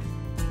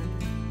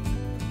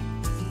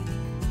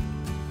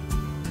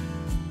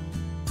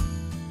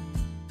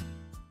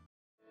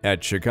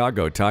 At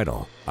Chicago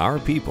Title, our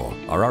people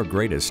are our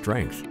greatest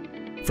strength.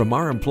 From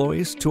our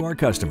employees to our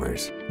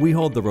customers, we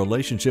hold the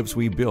relationships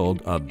we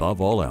build above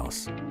all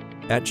else.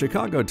 At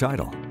Chicago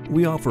Title,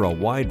 we offer a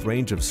wide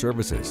range of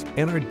services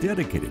and are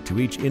dedicated to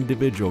each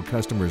individual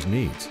customer's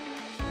needs.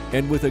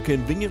 And with a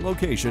convenient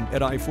location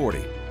at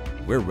I-40,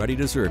 we're ready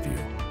to serve you.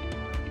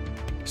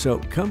 So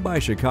come by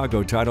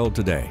Chicago Title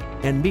today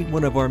and meet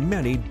one of our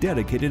many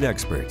dedicated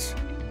experts.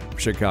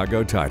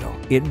 Chicago Title.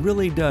 It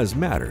really does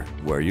matter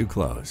where you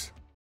close.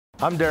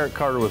 I'm Derek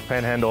Carter with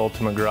Panhandle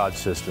Ultimate Garage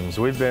Systems.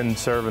 We've been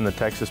serving the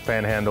Texas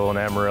Panhandle and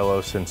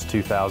Amarillo since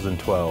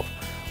 2012.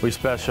 We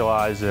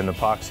specialize in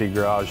epoxy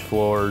garage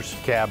floors,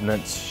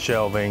 cabinets,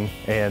 shelving,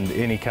 and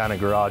any kind of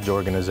garage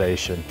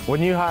organization.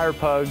 When you hire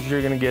Pugs, you're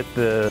going to get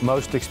the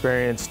most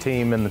experienced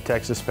team in the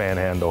Texas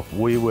Panhandle.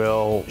 We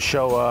will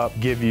show up,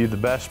 give you the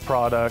best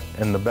product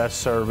and the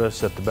best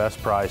service at the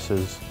best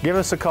prices. Give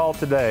us a call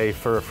today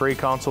for a free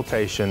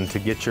consultation to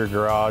get your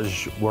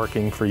garage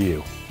working for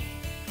you.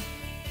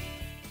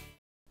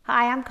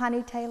 Hi, I'm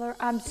Connie Taylor.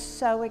 I'm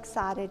so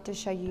excited to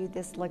show you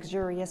this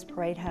luxurious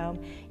parade home.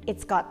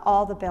 It's got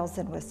all the bells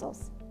and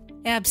whistles.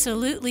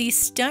 Absolutely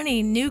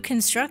stunning new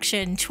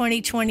construction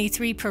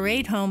 2023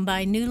 parade home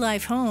by New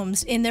Life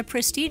Homes in the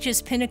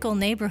prestigious Pinnacle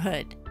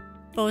neighborhood.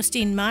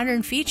 Boasting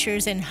modern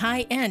features and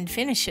high-end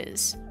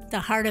finishes. The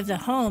heart of the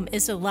home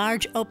is a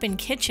large open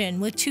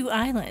kitchen with 2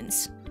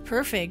 islands,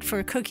 perfect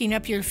for cooking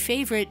up your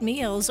favorite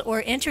meals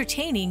or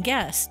entertaining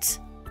guests.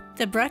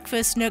 The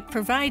breakfast nook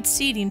provides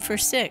seating for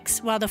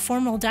 6, while the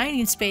formal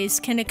dining space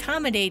can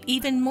accommodate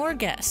even more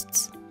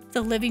guests.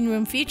 The living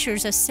room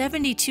features a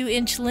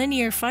 72-inch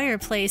linear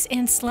fireplace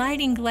and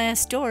sliding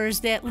glass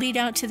doors that lead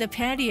out to the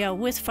patio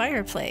with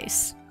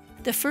fireplace.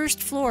 The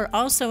first floor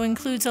also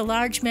includes a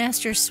large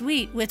master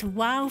suite with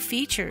wow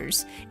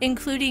features,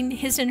 including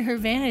his and her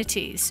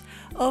vanities,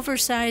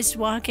 oversized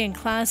walk-in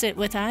closet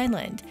with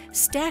island,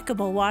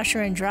 stackable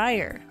washer and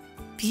dryer,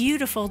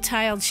 beautiful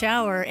tiled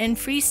shower and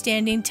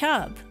freestanding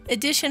tub.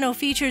 Additional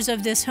features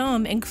of this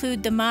home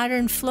include the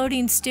modern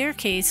floating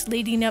staircase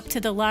leading up to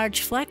the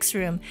large flex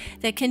room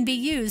that can be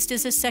used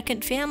as a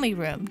second family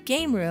room,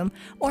 game room,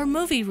 or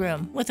movie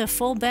room with a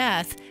full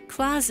bath,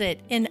 closet,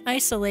 and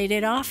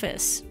isolated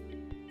office.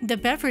 The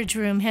beverage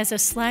room has a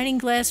sliding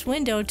glass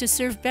window to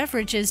serve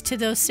beverages to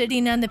those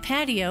sitting on the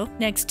patio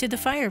next to the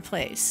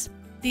fireplace.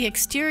 The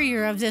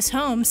exterior of this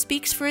home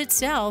speaks for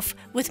itself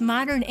with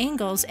modern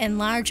angles and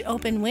large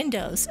open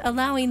windows,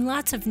 allowing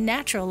lots of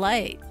natural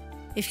light.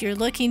 If you're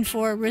looking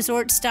for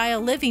resort-style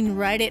living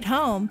right at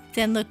home,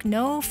 then look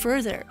no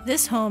further.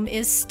 This home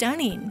is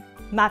stunning.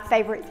 My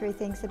favorite three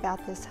things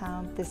about this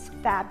home: this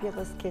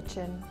fabulous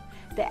kitchen,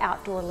 the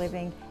outdoor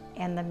living,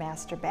 and the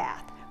master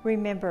bath.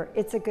 Remember,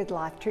 it's a good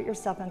life. Treat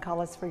yourself and call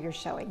us for your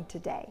showing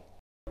today.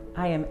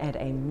 I am at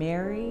a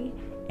merry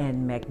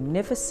and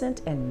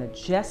magnificent and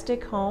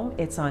majestic home.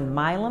 It's on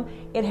Milam.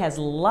 It has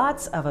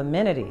lots of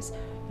amenities.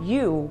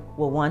 You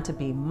will want to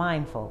be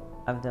mindful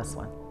of this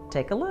one.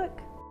 Take a look.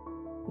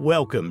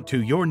 Welcome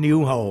to your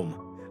new home.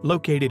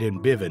 Located in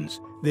Bivens,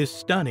 this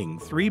stunning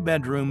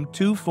 3-bedroom,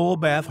 2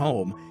 full-bath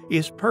home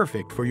is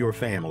perfect for your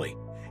family.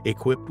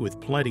 Equipped with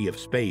plenty of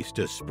space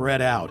to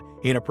spread out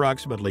in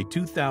approximately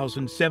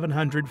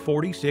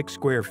 2,746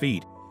 square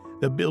feet,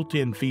 the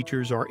built-in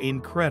features are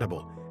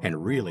incredible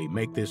and really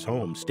make this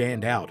home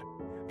stand out.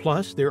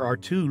 Plus, there are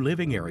 2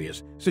 living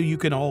areas, so you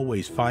can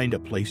always find a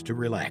place to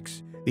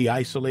relax. The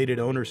isolated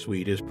owner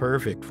suite is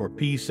perfect for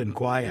peace and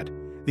quiet.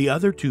 The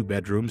other 2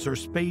 bedrooms are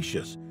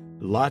spacious,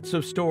 lots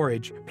of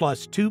storage,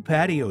 plus 2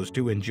 patios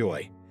to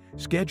enjoy.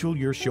 Schedule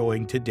your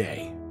showing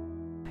today.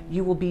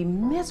 You will be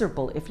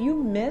miserable if you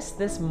miss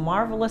this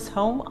marvelous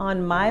home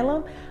on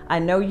Milam. I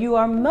know you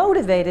are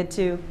motivated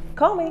to.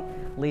 Call me,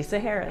 Lisa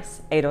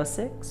Harris,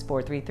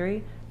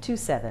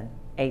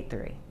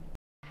 806-433-2783.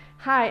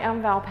 Hi,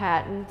 I'm Val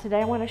Patton.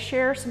 Today I want to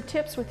share some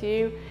tips with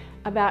you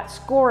about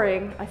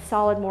scoring a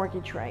solid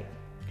mortgage rate.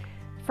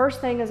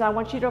 First thing is I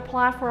want you to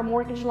apply for a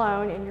mortgage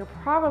loan, and you're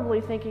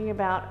probably thinking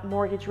about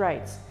mortgage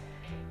rates.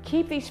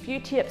 Keep these few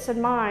tips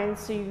in mind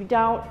so you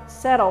don't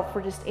settle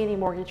for just any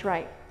mortgage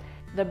rate.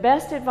 The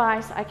best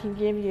advice I can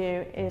give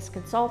you is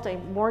consult a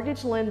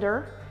mortgage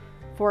lender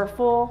for a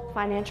full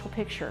financial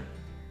picture.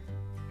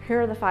 Here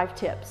are the 5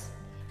 tips.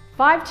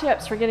 5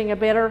 tips for getting a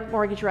better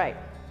mortgage rate.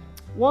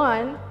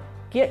 1,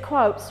 get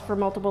quotes for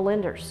multiple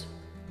lenders.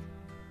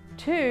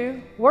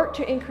 2, work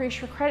to increase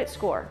your credit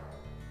score.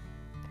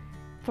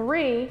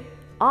 3,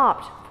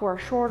 opt for a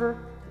shorter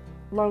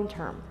loan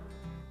term.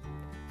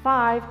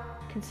 5,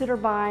 consider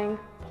buying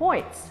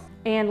points.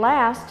 And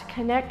last,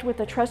 connect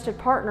with a trusted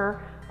partner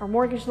or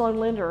mortgage loan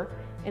lender.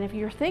 And if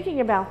you're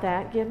thinking about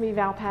that, give me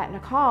Val Patton a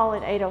call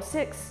at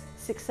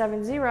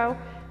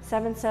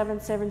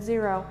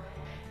 806-670-7770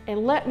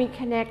 and let me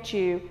connect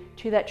you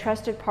to that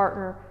trusted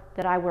partner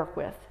that I work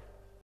with.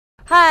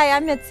 Hi,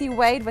 I'm Mitzi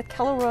Wade with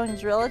Keller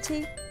Williams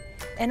Realty,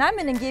 and I'm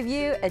going to give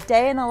you a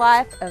day in the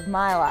life of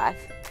my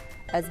life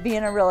as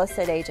being a real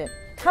estate agent.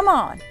 Come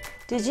on!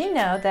 Did you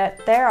know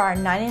that there are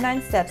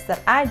 99 steps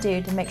that I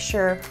do to make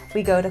sure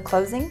we go to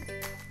closing?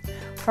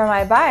 For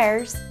my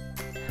buyers,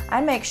 I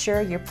make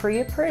sure you're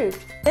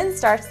pre-approved. Then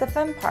starts the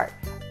fun part,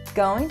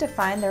 going to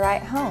find the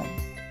right home.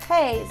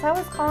 Hey, so I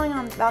was calling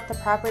about the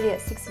property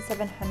at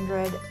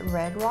 6700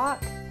 Red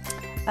Rock.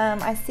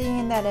 I see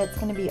that it's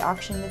going to be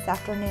auctioned this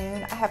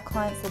afternoon. I have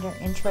clients that are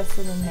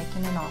interested in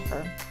making an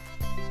offer.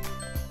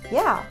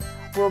 Yeah,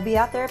 we'll be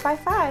out there by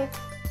 5,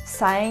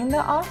 signing the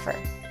offer,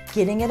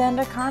 getting it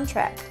under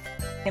contract.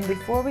 And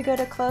before we go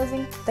to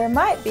closing, there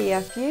might be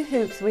a few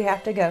hoops we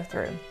have to go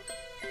through.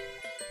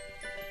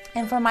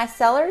 And for my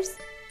sellers,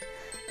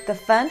 the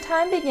fun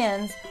time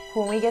begins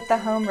when we get the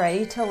home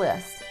ready to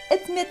list.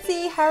 It's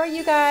Mitzi. How are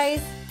you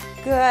guys?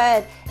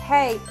 Good.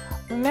 Hey,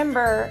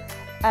 remember,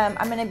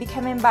 I'm going to be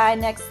coming by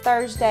next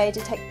Thursday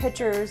to take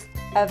pictures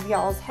of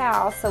y'all's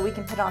house so we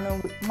can put it on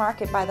the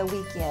market by the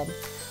weekend.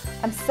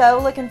 I'm so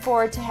looking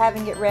forward to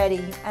having it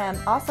ready.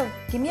 Also,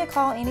 give me a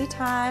call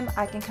anytime.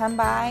 I can come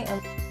by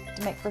and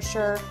to make for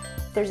sure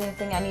if there's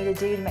anything I need to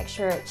do to make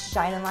sure it's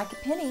shining like a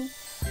penny.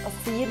 I'll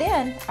see you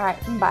then. All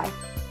right, bye.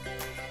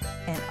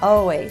 And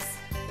always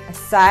a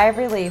sigh of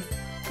relief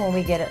when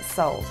we get it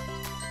sold.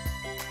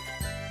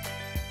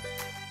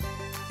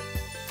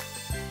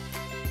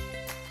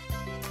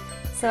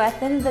 So at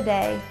the end of the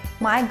day,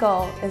 my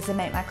goal is to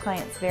make my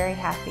clients very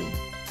happy.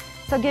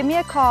 So give me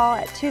a call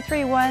at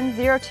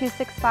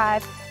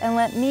 231-0265 and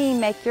let me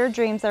make your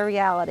dreams a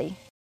reality.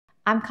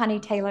 I'm Connie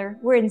Taylor.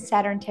 We're in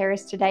Saturn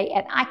Terrace today,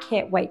 and I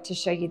can't wait to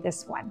show you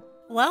this one.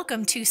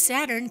 Welcome to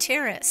Saturn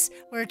Terrace,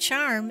 where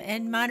charm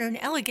and modern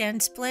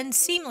elegance blend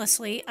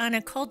seamlessly on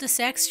a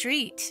cul-de-sac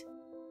street.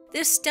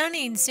 This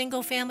stunning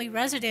single-family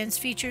residence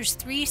features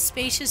 3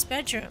 spacious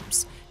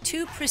bedrooms,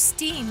 2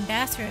 pristine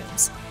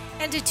bathrooms,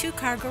 and a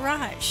 2-car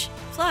garage,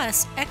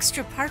 plus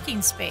extra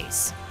parking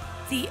space.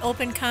 The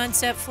open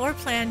concept floor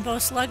plan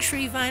boasts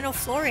luxury vinyl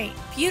flooring,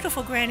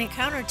 beautiful granite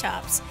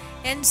countertops,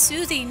 and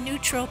soothing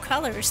neutral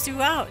colors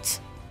throughout.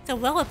 The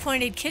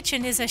well-appointed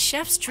kitchen is a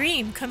chef's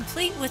dream,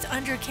 complete with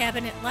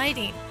under-cabinet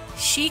lighting,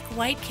 chic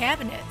white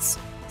cabinets,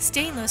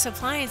 stainless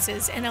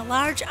appliances, and a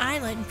large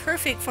island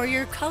perfect for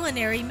your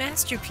culinary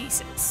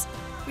masterpieces.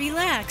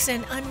 Relax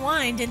and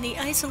unwind in the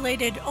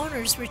isolated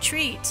owner's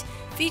retreat,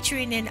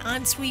 featuring an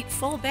ensuite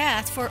full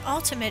bath for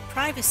ultimate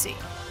privacy.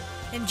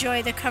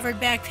 Enjoy the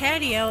covered back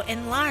patio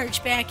and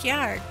large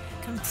backyard,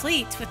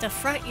 complete with a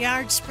front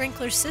yard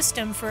sprinkler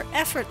system for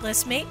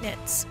effortless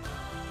maintenance.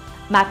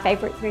 My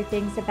favorite three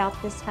things about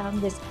this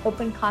home: this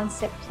open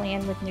concept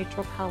plan with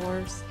neutral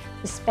colors,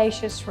 the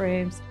spacious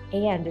rooms,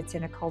 and it's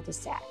in a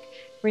cul-de-sac.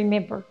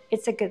 Remember,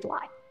 it's a good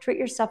life. Treat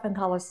yourself and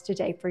call us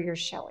today for your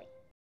showing.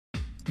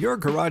 Your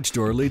garage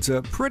door leads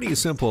a pretty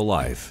simple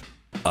life.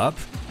 Up,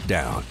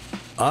 down,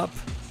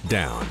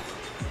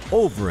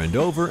 over and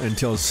over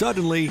until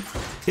suddenly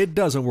it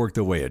doesn't work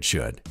the way it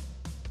should.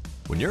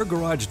 When your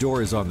garage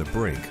door is on the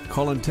brink,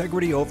 call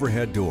Integrity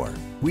Overhead Door.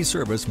 We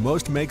service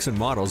most makes and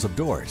models of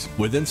doors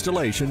with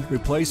installation,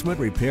 replacement,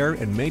 repair,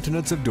 and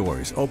maintenance of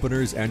doors,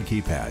 openers, and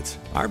keypads.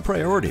 Our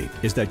priority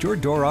is that your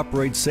door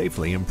operates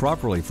safely and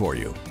properly for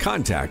you.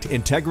 Contact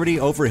Integrity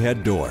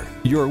Overhead Door,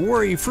 your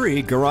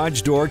worry-free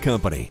garage door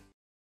company.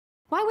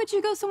 Why would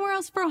you go somewhere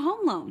else for a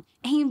home loan?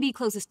 A&B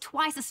closes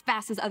twice as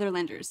fast as other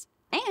lenders.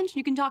 And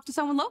you can talk to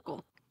someone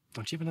local.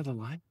 Don't you have another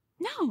line?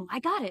 No, I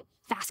got it.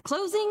 Fast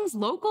closings,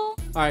 local. All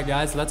right,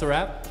 guys, that's a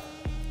wrap.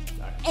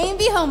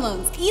 A&B Home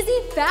Loans. Easy,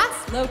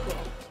 fast, local.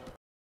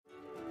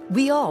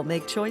 We all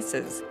make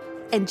choices,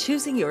 and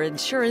choosing your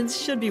insurance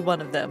should be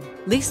one of them.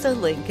 Lisa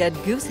Link at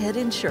Goosehead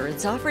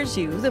Insurance offers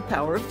you the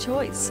power of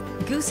choice.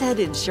 Goosehead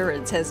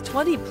Insurance has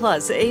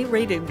 20+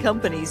 A-rated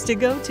companies to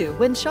go to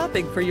when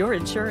shopping for your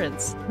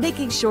insurance,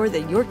 making sure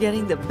that you're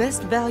getting the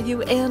best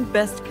value and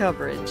best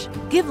coverage.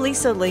 Give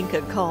Lisa Link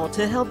a call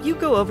to help you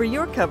go over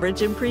your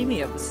coverage and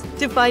premiums.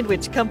 To find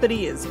which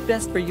company is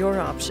best for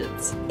your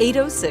options,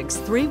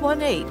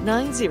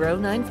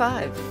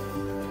 806-318-9095.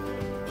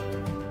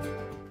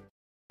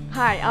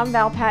 Hi, I'm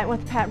Val Patton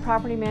with Patton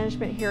Property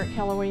Management here at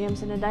Keller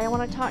Williams, and today I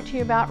want to talk to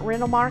you about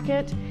rental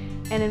market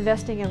and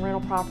investing in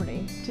rental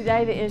property.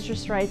 Today the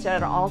interest rates are at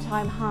an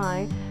all-time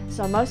high,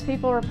 so most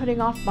people are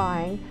putting off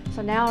buying.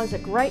 So now is a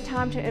great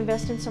time to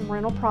invest in some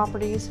rental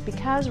properties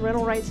because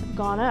rental rates have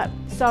gone up.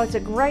 So it's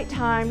a great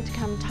time to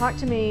come talk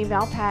to me,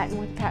 Val Patton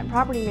with Patton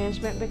Property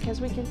Management,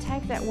 because we can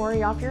take that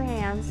worry off your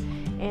hands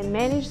and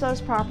manage those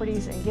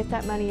properties and get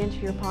that money into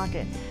your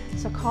pocket.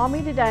 So call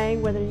me today,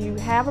 whether you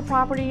have a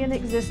property in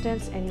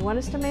existence and you want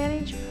us to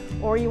manage,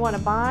 or you want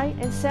to buy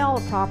and sell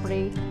a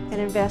property and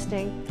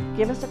investing.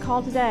 Give us a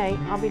call today.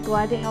 I'll be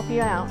glad to help you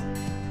out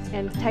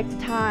and take the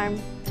time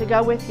to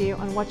go with you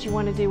on what you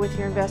want to do with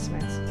your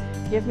investments.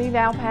 Give me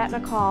Val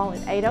Patton a call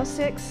at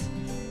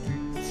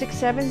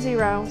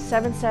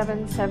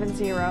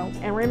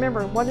 806-670-7770. And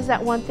remember, what is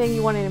that one thing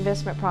you want in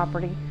investment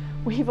property?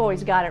 We've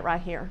always got it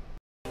right here.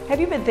 Have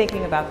you been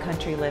thinking about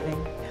country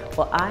living?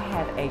 Well, I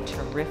have a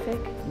terrific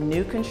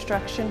new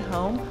construction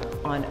home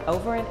on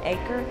over an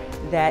acre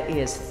that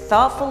is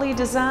thoughtfully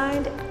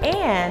designed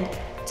and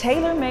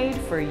tailor-made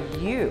for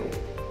you.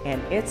 And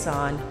it's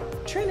on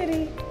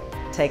Trinity.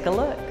 Take a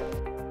look.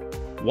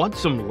 Want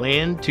some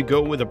land to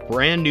go with a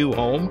brand new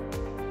home?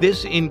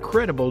 This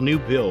incredible new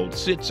build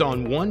sits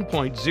on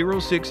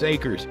 1.06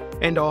 acres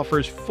and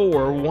offers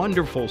 4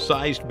 wonderful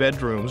sized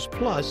bedrooms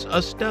plus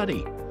a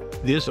study.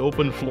 This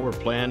open floor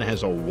plan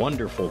has a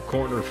wonderful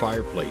corner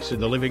fireplace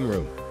in the living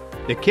room.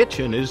 The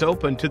kitchen is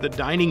open to the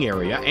dining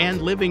area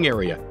and living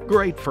area,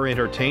 great for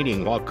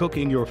entertaining while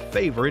cooking your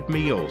favorite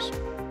meals.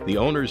 The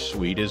owner's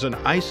suite is an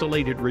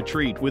isolated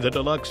retreat with a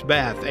deluxe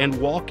bath and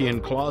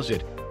walk-in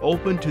closet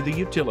open to the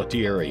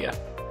utility area.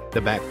 The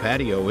back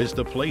patio is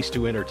the place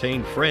to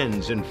entertain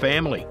friends and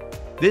family.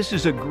 This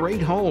is a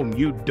great home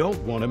you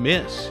don't want to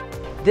miss.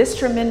 This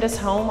tremendous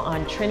home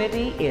on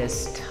Trinity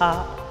is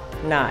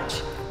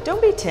top-notch. Don't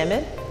be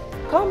timid.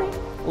 Call me,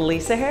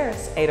 Lisa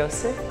Harris,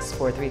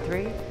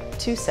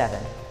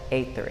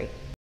 806-433-2783.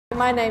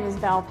 My name is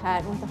Val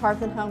Patton with the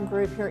Hearth and Home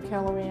Group here at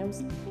Keller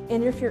Williams.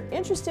 And if you're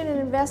interested in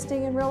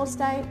investing in real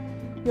estate,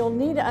 you'll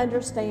need to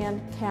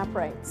understand cap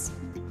rates.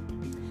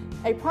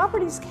 A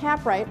property's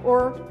cap rate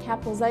or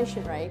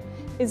capitalization rate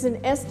is an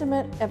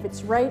estimate of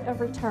its rate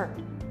of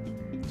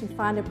return. To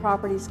find a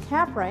property's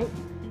cap rate,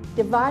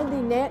 divide the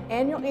net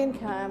annual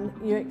income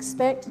you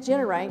expect to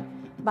generate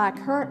by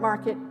current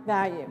market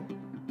value.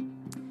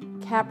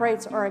 Cap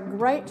rates are a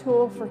great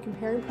tool for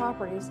comparing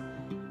properties,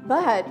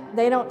 but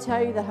they don't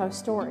tell you the whole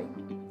story.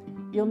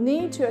 You'll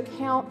need to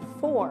account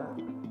for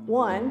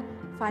 1.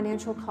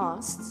 Financial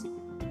costs,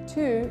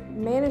 2.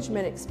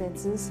 Management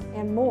expenses,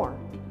 and more.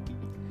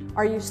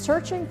 Are you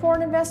searching for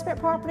an investment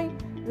property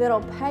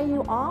that'll pay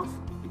you off?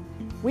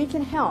 We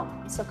can help,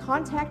 so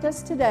contact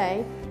us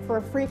today for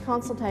a free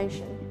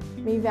consultation.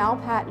 Me, Val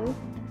Patton,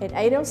 at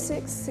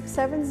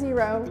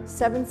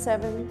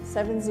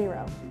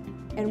 806-670-7770.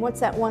 And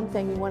what's that one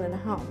thing you want in a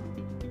home?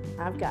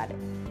 I've got it.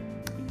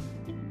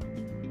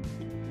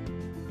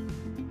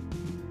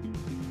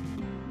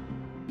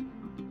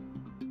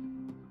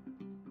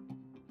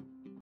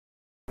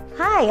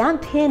 Hi, I'm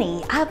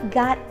Penny. I've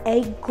got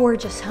a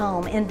gorgeous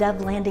home in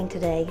Dove Landing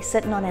today,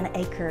 sitting on an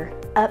acre,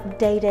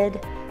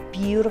 updated,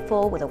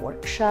 beautiful, with a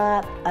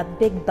workshop, a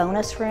big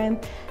bonus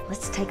room.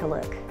 Let's take a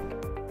look.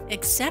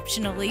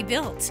 Exceptionally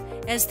built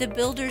as the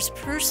builder's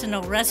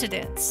personal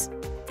residence.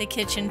 The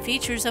kitchen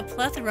features a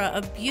plethora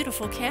of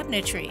beautiful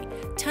cabinetry,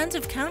 tons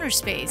of counter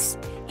space,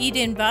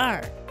 eat-in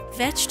bar,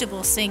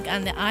 vegetable sink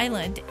on the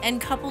island, and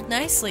coupled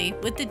nicely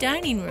with the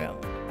dining room.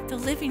 The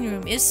living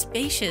room is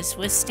spacious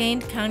with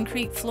stained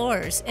concrete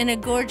floors and a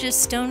gorgeous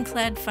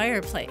stone-clad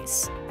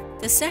fireplace.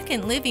 The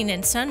second living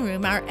and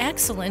sunroom are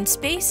excellent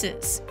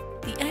spaces.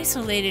 The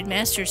isolated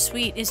master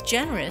suite is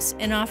generous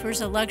and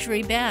offers a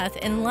luxury bath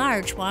and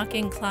large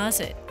walk-in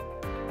closet.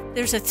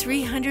 There's a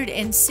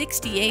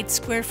 368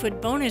 square foot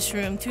bonus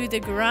room through the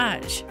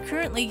garage,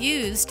 currently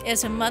used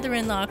as a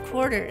mother-in-law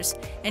quarters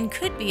and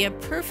could be a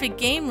perfect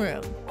game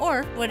room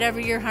or whatever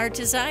your heart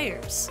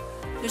desires.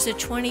 There's a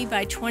 20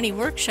 by 20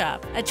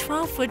 workshop, a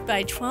 12 foot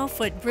by 12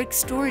 foot brick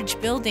storage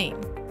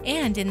building,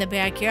 and in the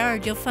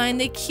backyard you'll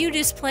find the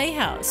cutest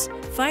playhouse,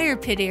 fire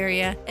pit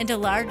area, and a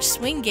large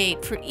swing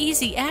gate for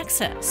easy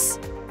access.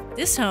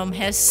 This home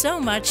has so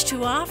much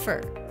to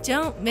offer.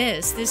 Don't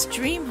miss this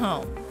dream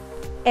home.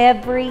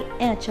 Every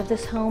inch of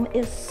this home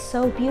is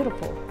so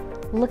beautiful.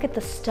 Look at the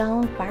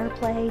stone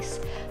fireplace,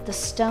 the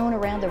stone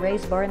around the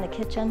raised bar in the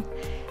kitchen.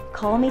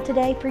 Call me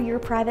today for your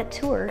private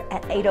tour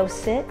at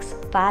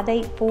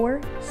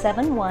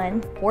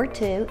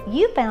 806-584-7142.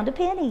 You found a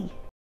penny.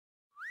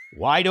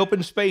 Wide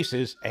open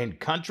spaces and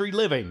country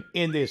living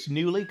in this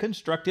newly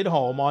constructed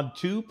home on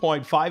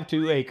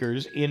 2.52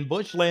 acres in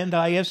Bushland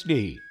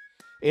ISD.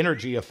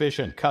 Energy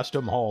efficient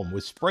custom home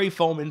with spray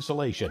foam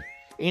insulation,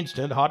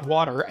 instant hot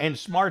water, and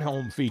smart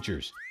home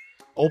features.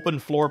 Open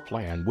floor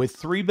plan with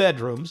 3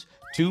 bedrooms,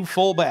 2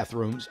 full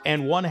bathrooms,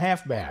 and 1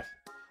 half bath.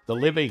 The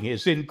living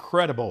is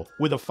incredible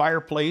with a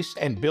fireplace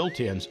and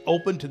built-ins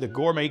open to the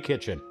gourmet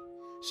kitchen.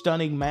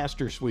 Stunning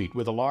master suite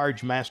with a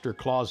large master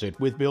closet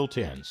with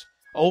built-ins.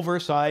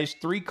 Oversized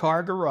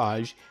 3-car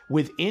garage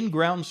with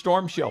in-ground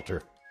storm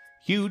shelter.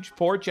 Huge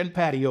porch and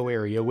patio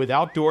area with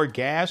outdoor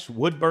gas,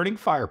 wood-burning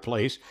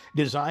fireplace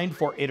designed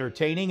for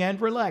entertaining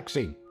and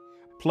relaxing.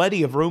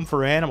 Plenty of room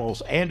for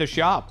animals and a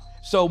shop.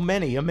 So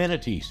many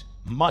amenities.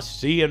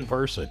 Must see in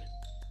person.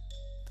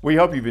 We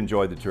hope you've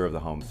enjoyed the tour of the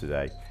homes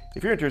today.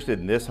 If you're interested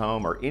in this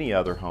home or any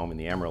other home in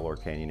the Amarillo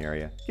Canyon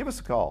area, give us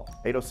a call,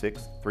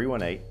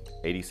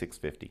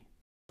 806-318-8650.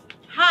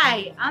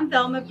 Hi, I'm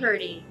Velma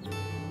Purdy.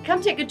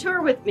 Come take a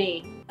tour with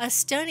me. A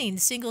stunning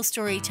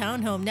single-story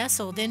townhome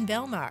nestled in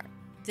Belmar.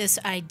 This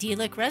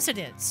idyllic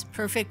residence,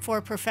 perfect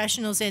for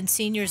professionals and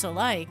seniors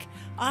alike,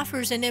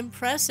 offers an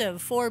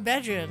impressive 4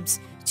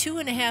 bedrooms,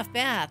 2.5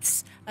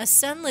 baths, a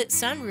sunlit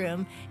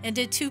sunroom, and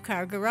a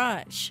 2-car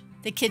garage.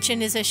 The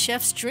kitchen is a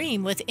chef's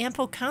dream with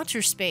ample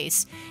counter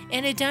space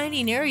and a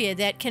dining area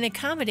that can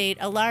accommodate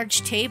a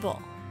large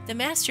table. The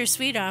master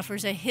suite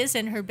offers a his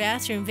and her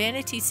bathroom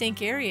vanity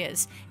sink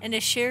areas and a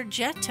shared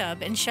jet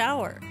tub and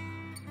shower.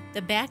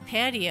 The back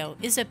patio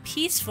is a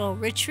peaceful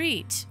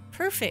retreat,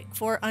 perfect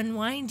for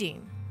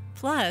unwinding.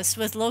 Plus,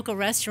 with local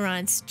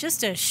restaurants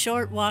just a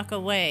short walk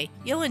away,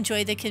 you'll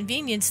enjoy the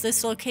convenience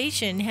this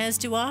location has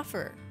to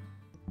offer.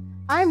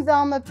 I'm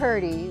Velma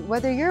Purdy.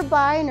 Whether you're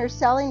buying or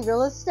selling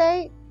real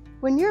estate,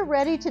 when you're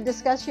ready to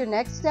discuss your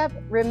next step,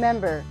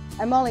 remember,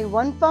 I'm only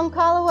 1 phone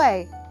call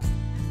away.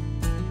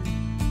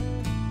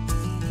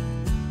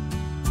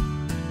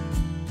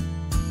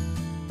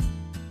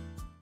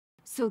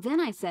 So then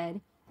I said,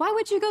 why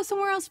would you go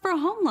somewhere else for a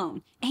home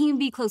loan?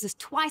 A&B closes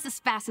twice as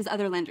fast as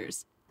other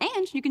lenders.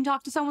 And you can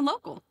talk to someone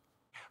local.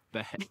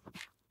 The heck?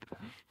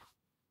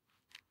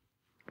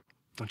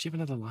 Don't you have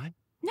another line?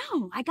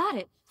 No, I got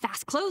it.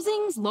 Fast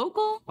closings,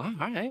 local. Wow,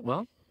 all right,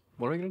 well,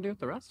 what are we going to do with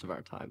the rest of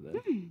our time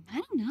then?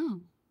 I don't know.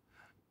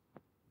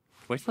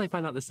 Wait till I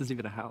find out this isn't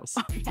even a house.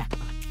 Oh, yeah.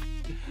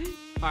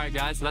 All right,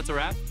 guys, so that's a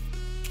wrap.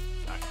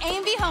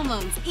 A&B Home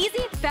Loans.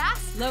 Easy,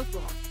 fast,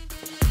 local.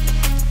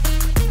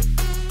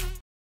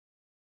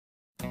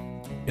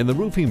 In the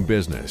roofing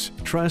business,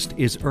 trust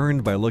is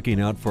earned by looking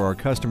out for our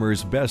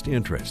customers' best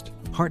interest.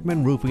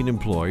 Hartman Roofing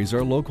employees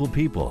are local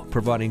people,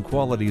 providing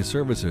quality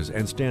services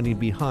and standing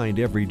behind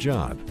every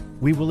job.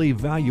 We will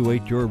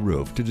evaluate your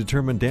roof to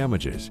determine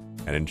damages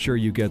and ensure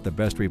you get the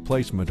best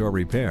replacement or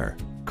repair.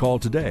 Call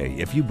today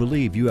if you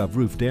believe you have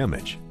roof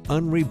damage.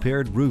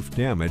 Unrepaired roof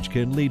damage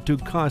can lead to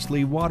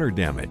costly water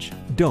damage.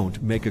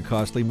 Don't make a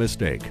costly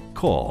mistake.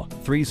 Call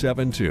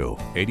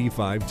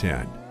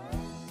 372-8510.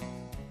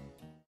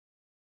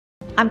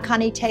 I'm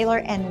Connie Taylor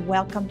and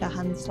welcome to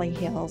Hunsley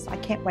Hills. I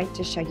can't wait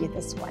to show you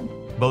this one.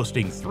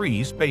 Boasting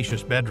 3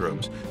 spacious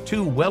bedrooms,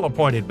 2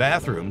 well-appointed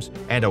bathrooms,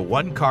 and a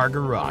 1-car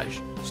garage.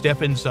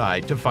 Step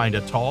inside to find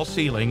a tall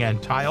ceiling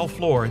and tile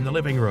floor in the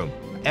living room.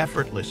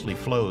 Effortlessly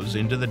flows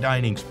into the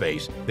dining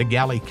space. The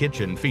galley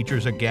kitchen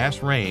features a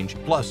gas range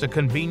plus a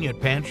convenient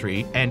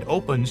pantry and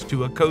opens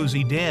to a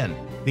cozy den.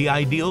 The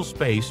ideal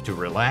space to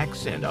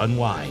relax and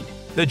unwind.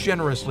 The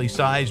generously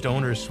sized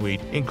owner's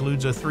suite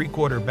includes a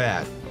 3-quarter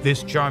bath,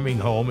 This charming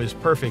home is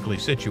perfectly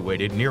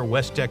situated near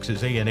West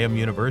Texas A&M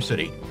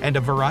University and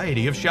a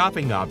variety of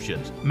shopping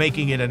options,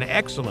 making it an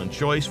excellent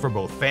choice for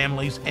both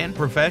families and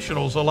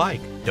professionals alike.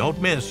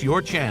 Don't miss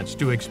your chance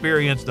to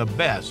experience the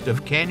best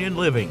of Canyon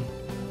living.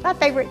 My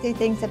favorite two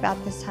things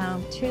about this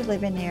home: 2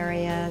 living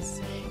areas,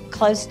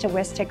 close to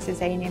West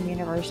Texas A&M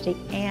University,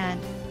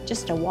 and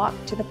just a walk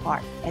to the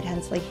park at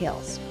Hunsley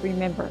Hills.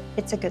 Remember,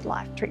 it's a good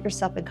life. Treat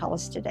yourself and call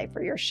us today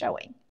for your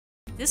showing.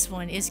 This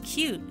one is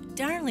cute,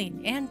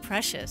 darling, and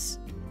precious.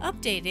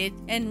 Updated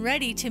and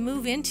ready to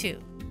move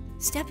into.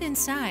 Step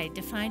inside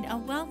to find a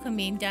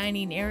welcoming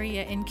dining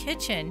area and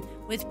kitchen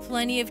with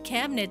plenty of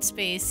cabinet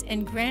space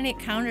and granite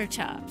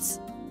countertops.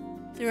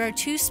 There are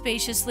 2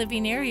 spacious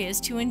living areas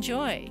to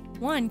enjoy.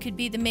 One could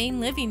be the main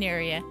living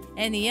area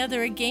and the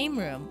other a game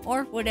room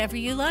or whatever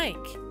you like.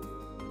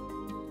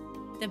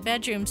 The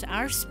bedrooms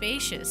are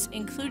spacious,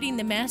 including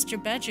the master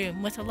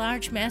bedroom with a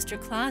large master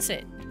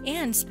closet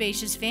and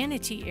spacious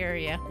vanity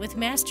area with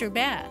master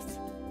bath.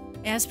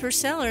 As per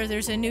seller,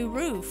 there's a new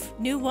roof,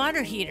 new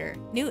water heater,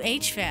 new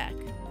HVAC.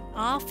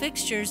 All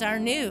fixtures are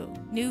new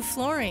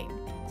flooring.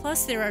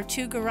 Plus there are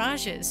 2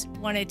 garages,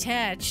 one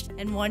attached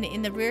and one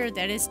in the rear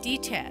that is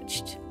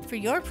detached. For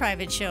your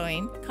private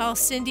showing, call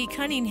Cindy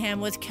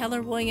Cunningham with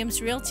Keller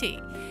Williams Realty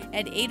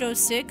at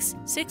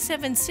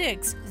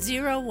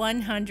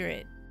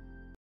 806-676-0100.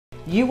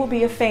 You will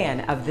be a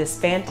fan of this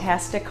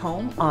fantastic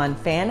home on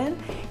Fannin.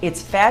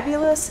 It's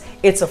fabulous,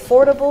 it's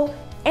affordable,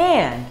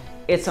 and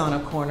it's on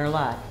a corner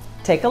lot.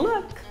 Take a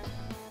look.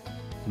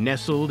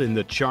 Nestled in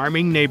the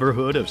charming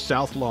neighborhood of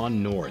South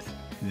Lawn North,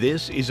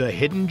 this is a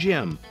hidden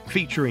gem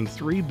featuring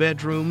 3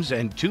 bedrooms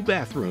and 2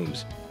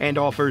 bathrooms and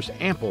offers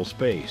ample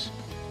space.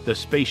 The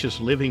spacious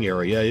living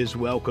area is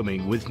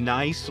welcoming with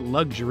nice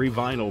luxury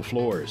vinyl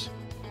floors.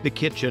 The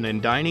kitchen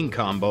and dining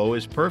combo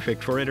is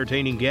perfect for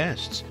entertaining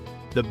guests.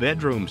 The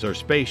bedrooms are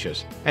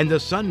spacious, and the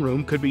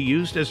sunroom could be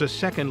used as a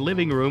second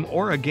living room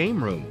or a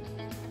game room.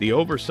 The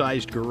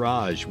oversized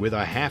garage with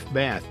a half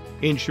bath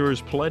ensures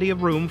plenty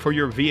of room for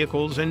your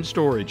vehicles and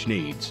storage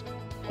needs.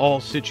 All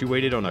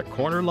situated on a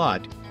corner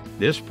lot,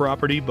 this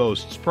property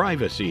boasts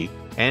privacy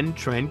and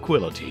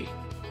tranquility.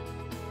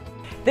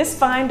 This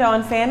find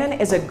on Fannin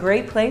is a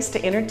great place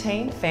to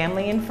entertain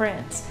family and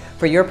friends.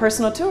 For your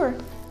personal tour,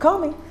 call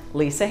me,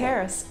 Lisa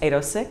Harris,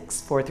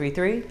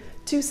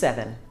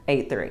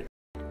 806-433-2783.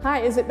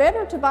 Hi, is it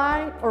better to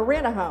buy or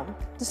rent a home?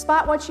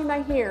 Despite what you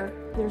may hear,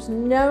 there's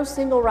no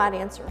single right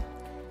answer.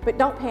 But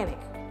don't panic,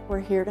 we're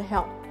here to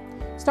help.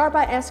 Start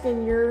by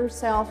asking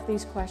yourself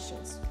these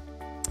questions.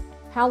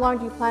 How long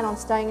do you plan on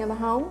staying in the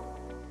home?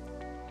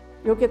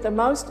 You'll get the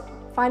most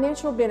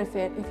financial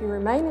benefit if you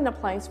remain in a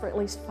place for at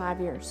least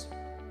 5 years.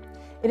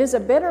 It is a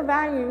better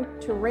value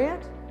to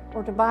rent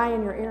or to buy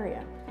in your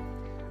area.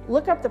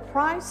 Look up the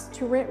price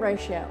to rent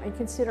ratio and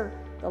consider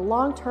the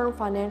long-term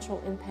financial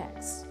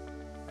impacts.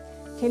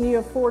 Can you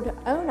afford to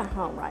own a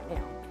home right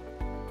now?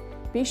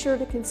 Be sure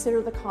to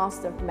consider the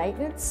cost of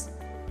maintenance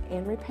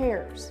and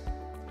repairs.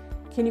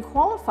 Can you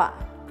qualify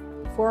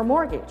for a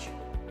mortgage?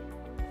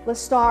 Let's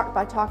start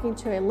by talking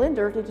to a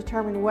lender to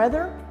determine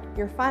whether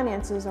your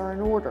finances are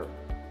in order.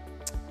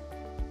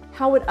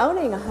 How would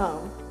owning a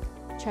home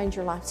change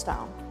your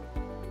lifestyle?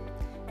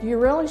 Do you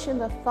relish in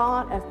the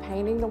thought of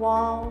painting the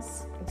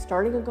walls and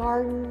starting a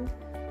garden,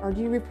 or do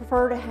you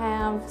prefer to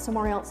have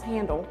someone else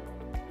handle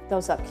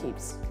those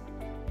upkeeps?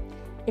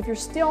 If you're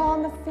still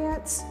on the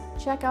fence,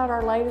 check out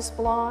our latest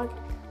blog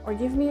or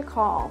give me a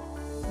call,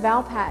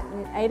 Val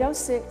Patton at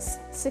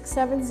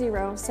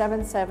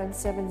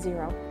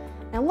 806-670-7770,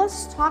 and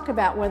let's talk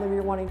about whether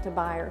you're wanting to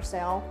buy or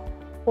sell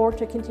or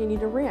to continue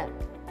to rent.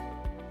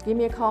 Give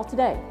me a call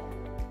today.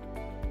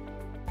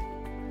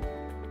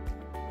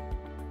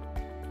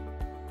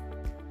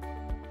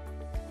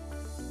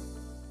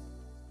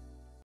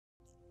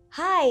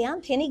 Hi, I'm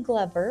Penny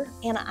Glover,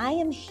 and I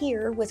am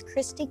here with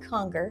Christy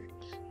Conger,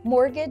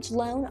 Mortgage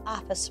Loan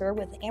Officer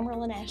with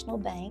Amarillo National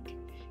Bank.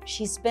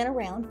 She's been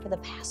around for the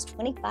past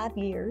 25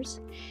 years,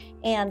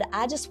 and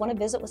I just want to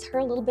visit with her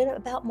a little bit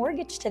about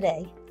mortgage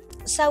today.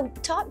 So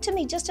talk to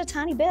me just a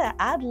tiny bit.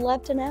 I'd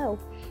love to know,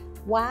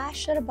 why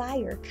should a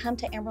buyer come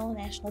to Amarillo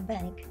National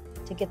Bank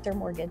to get their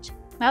mortgage?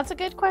 That's a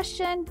good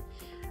question.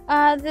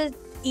 The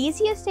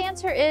easiest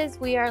answer is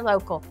we are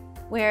local.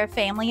 We're a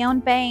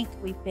family-owned bank.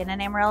 We've been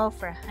in Amarillo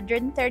for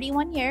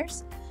 131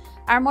 years.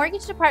 Our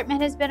mortgage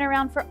department has been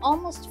around for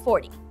almost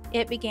 40.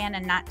 It began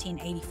in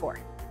 1984.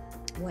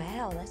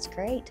 Wow, that's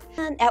great.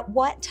 And at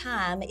what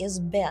time is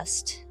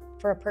best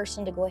for a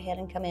person to go ahead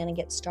and come in and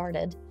get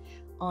started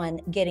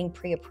on getting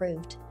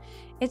pre-approved?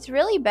 It's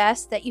really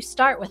best that you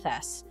start with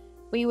us.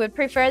 We would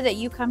prefer that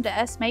you come to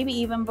us maybe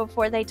even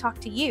before they talk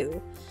to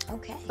you.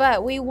 Okay.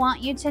 But we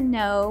want you to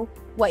know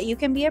what you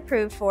can be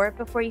approved for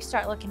before you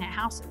start looking at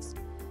houses.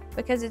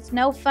 Because it's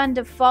no fun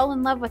to fall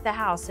in love with a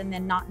house and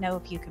then not know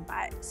if you can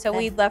buy it. So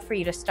we'd love for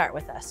you to start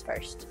with us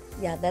first.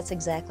 Yeah, that's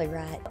exactly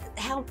right.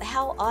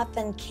 How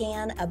often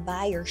can a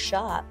buyer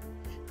shop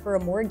for a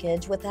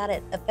mortgage without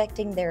it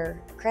affecting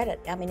their credit?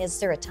 I mean, is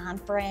there a time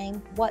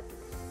frame? What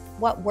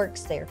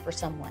works there for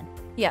someone?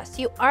 Yes,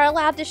 you are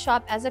allowed to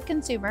shop as a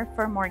consumer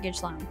for a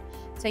mortgage loan.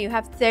 So you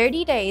have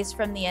 30 days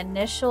from the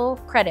initial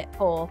credit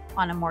pull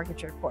on a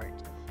mortgage report,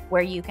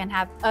 where you can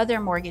have other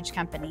mortgage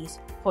companies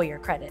pull your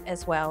credit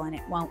as well, and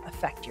it won't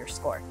affect your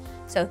score.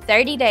 So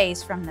 30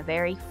 days from the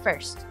very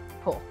first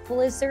pull.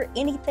 Well, is there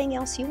anything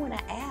else you want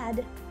to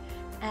add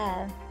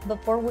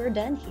before we're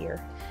done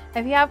here?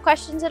 If you have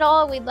questions at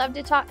all, we'd love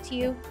to talk to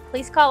you.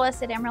 Please call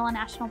us at Amarillo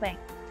National Bank.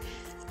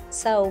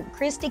 So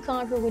Christy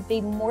Conger would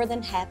be more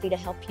than happy to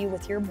help you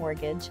with your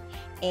mortgage,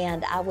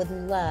 and I would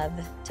love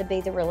to be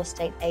the real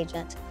estate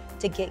agent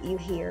to get you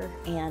here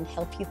and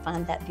help you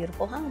find that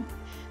beautiful home.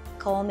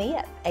 Call me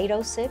at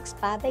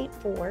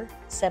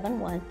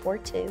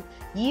 806-584-7142.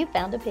 You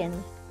found a penny.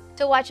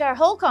 To watch our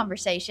whole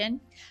conversation,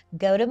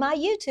 go to my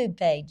YouTube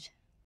page.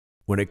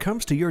 When it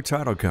comes to your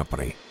title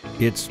company,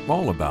 it's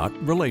all about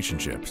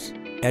relationships.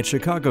 At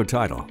Chicago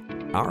Title,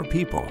 our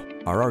people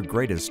are our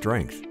greatest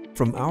strength.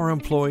 From our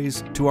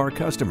employees to our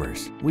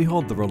customers, we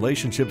hold the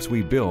relationships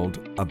we build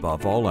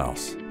above all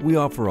else. We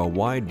offer a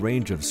wide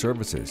range of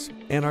services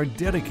and are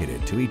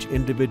dedicated to each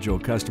individual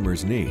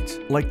customer's needs,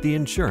 like the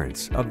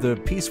insurance of the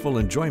peaceful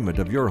enjoyment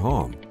of your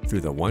home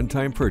through the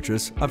one-time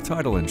purchase of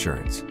title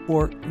insurance.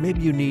 Or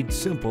maybe you need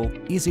simple,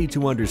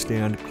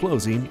 easy-to-understand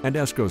closing and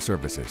escrow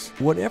services.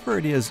 Whatever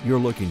it is you're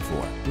looking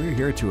for, we're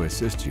here to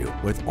assist you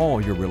with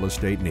all your real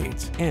estate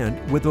needs.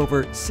 And with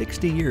over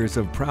 60 years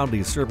of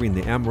proudly serving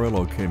the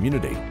Amarillo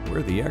community,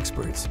 we're the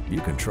experts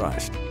you can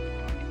trust.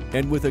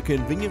 And with a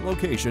convenient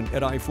location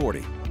at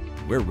I-40,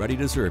 we're ready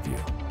to serve you.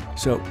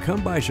 So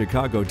come by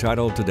Chicago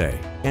Title today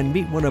and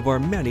meet one of our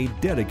many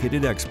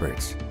dedicated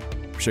experts.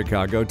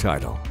 Chicago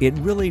Title. It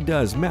really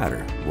does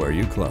matter where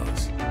you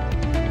close.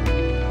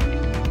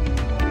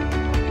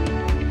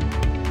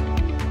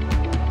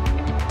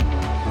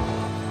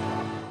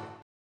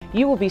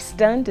 You will be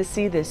stunned to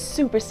see this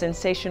super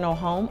sensational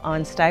home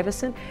on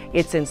Stuyvesant.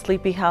 It's in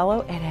Sleepy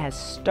Hollow. It has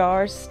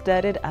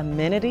star-studded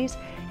amenities,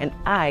 and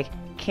I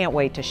can't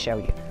wait to show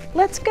you.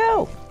 Let's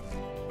go.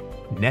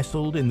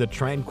 Nestled in the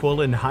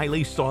tranquil and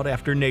highly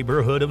sought-after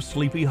neighborhood of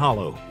Sleepy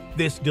Hollow,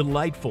 this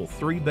delightful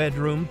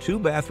 3-bedroom,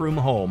 2-bathroom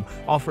home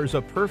offers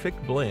a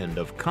perfect blend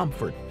of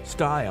comfort,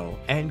 style,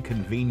 and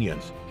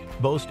convenience.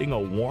 Boasting a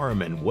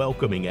warm and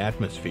welcoming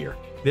atmosphere,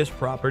 this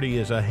property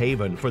is a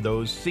haven for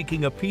those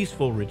seeking a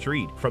peaceful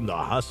retreat from the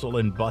hustle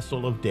and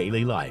bustle of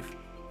daily life.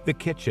 The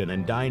kitchen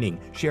and dining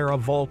share a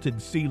vaulted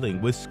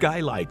ceiling with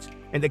skylights,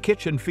 and the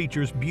kitchen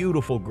features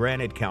beautiful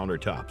granite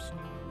countertops.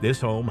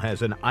 This home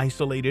has an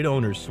isolated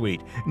owner's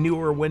suite,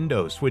 newer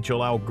windows which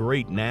allow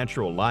great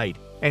natural light,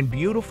 and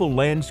beautiful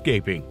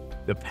landscaping.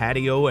 The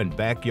patio and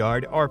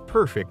backyard are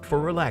perfect for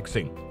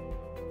relaxing.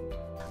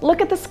 Look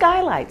at the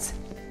skylights,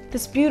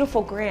 this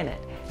beautiful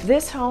granite.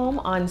 This home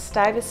on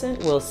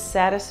Stuyvesant will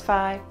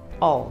satisfy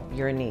all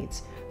your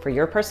needs. For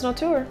your personal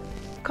tour,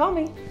 call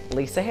me,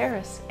 Lisa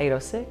Harris,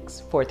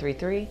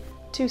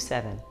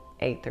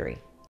 806-433-2783.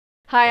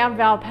 Hi, I'm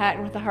Val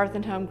Patton with the Hearth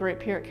and Home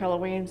Group here at Keller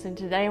Williams, and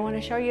today I want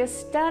to show you a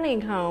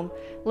stunning home.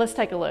 Let's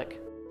take a look.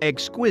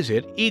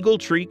 Exquisite Eagle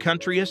Tree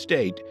Country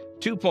Estate,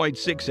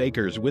 2.6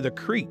 acres with a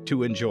creek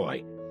to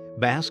enjoy.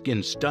 Bask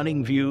in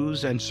stunning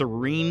views and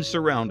serene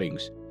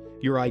surroundings.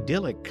 Your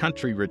idyllic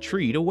country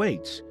retreat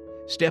awaits.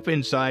 Step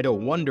inside a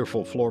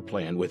wonderful floor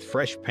plan with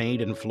fresh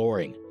paint and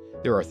flooring.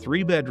 There are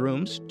 3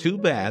 bedrooms, 2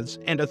 baths,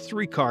 and a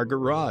 3-car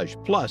garage,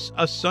 plus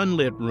a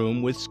sunlit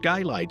room with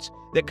skylights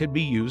that could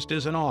be used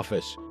as an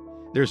office.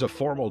 There's a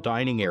formal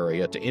dining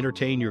area to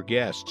entertain your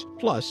guests,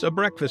 plus a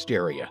breakfast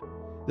area.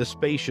 The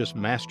spacious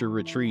master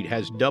retreat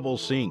has double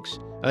sinks,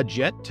 a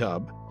jet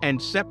tub,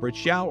 and separate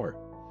shower.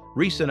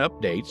 Recent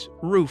updates: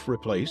 roof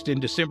replaced in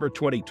December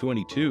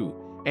 2022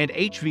 and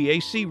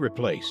HVAC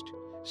replaced.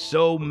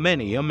 So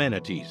many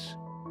amenities.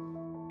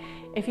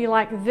 If you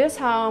like this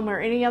home or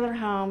any other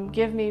home,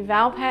 give me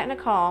Val Patton a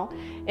call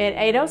at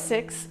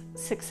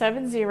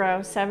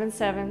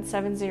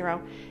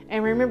 806-670-7770.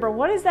 And remember,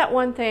 what is that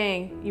one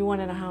thing you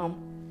want in a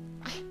home?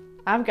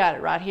 I've got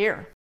it right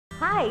here.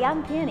 Hi,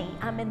 I'm Penny.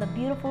 I'm in the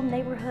beautiful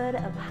neighborhood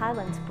of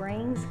Highland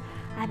Springs.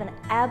 I have an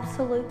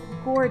absolute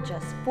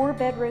gorgeous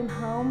 4-bedroom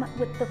home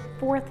with the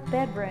 4th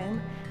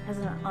bedroom as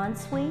an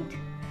ensuite.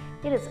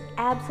 It is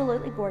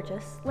absolutely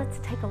gorgeous. Let's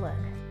take a look.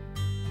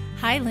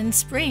 Highland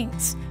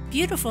Springs,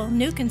 beautiful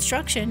new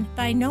construction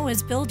by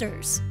Noah's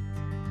Builders.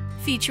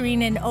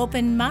 Featuring an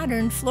open,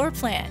 modern floor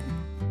plan,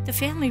 the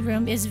family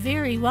room is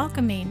very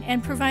welcoming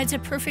and provides a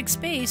perfect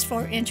space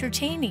for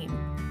entertaining.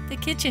 The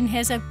kitchen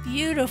has a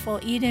beautiful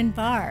eat-in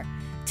bar,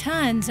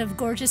 tons of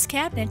gorgeous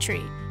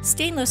cabinetry,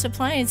 stainless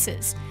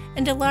appliances,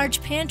 and a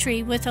large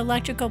pantry with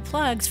electrical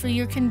plugs for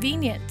your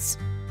convenience.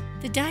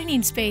 The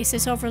dining space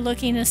is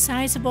overlooking a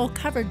sizable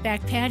covered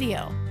back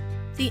patio.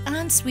 The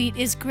ensuite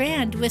is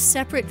grand with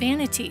separate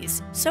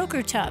vanities,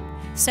 soaker tub,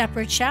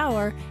 separate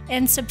shower,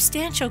 and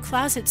substantial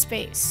closet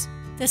space.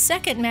 The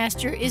second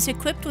master is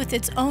equipped with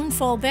its own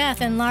full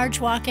bath and large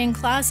walk-in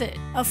closet.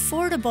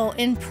 Affordable,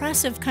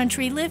 impressive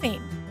country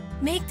living.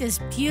 Make this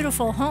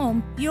beautiful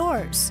home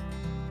yours.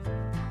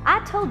 I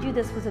told you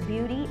this was a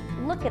beauty.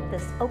 Look at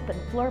this open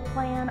floor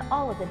plan,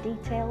 all of the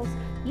details.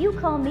 You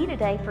call me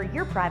today for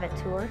your private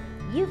tour.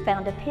 You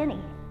found a penny.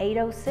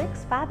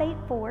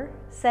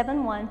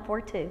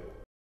 806-584-7142.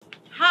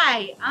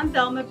 Hi, I'm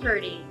Velma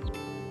Purdy.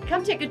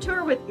 Come take a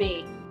tour with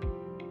me.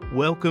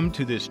 Welcome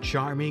to this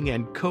charming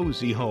and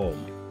cozy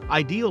home,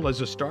 ideal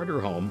as a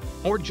starter home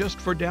or just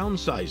for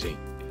downsizing.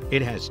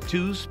 It has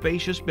 2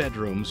 spacious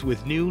bedrooms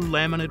with new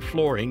laminate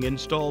flooring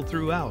installed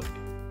throughout.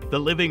 The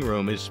living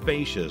room is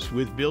spacious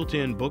with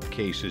built-in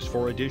bookcases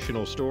for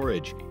additional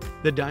storage.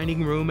 The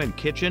dining room and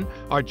kitchen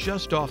are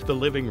just off the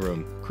living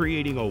room,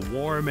 creating a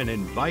warm and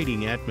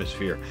inviting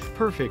atmosphere,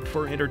 perfect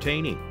for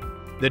entertaining.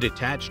 The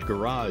detached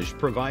garage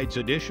provides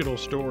additional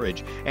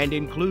storage and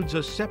includes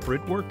a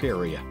separate work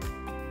area.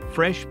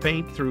 Fresh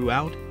paint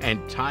throughout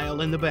and tile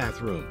in the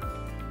bathroom.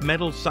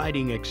 Metal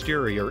siding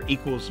exterior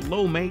equals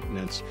low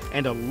maintenance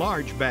and a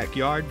large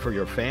backyard for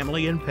your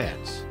family and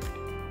pets.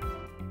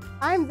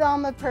 I'm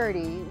Velma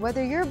Purdy.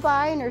 Whether you're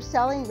buying or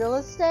selling real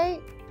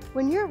estate,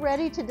 when you're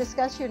ready to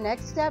discuss your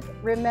next step,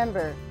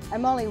 remember,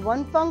 I'm only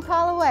one phone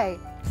call away.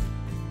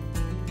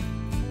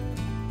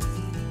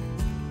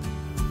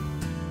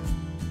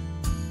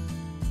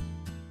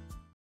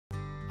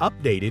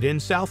 Updated in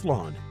South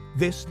Lawn,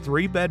 this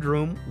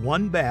 3-bedroom,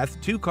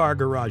 1-bath, 2-car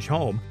garage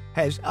home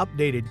has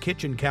updated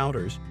kitchen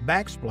counters,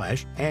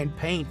 backsplash, and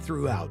paint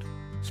throughout.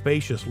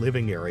 Spacious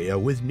living area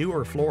with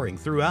newer flooring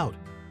throughout.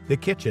 The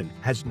kitchen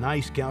has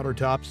nice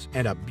countertops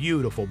and a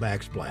beautiful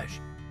backsplash.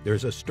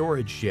 There's a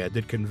storage shed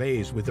that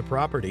conveys with the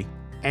property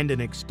and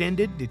an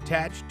extended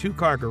detached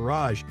 2-car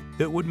garage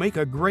that would make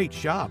a great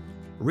shop.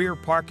 Rear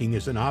parking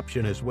is an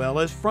option as well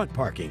as front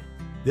parking.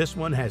 This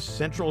one has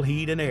central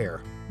heat and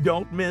air.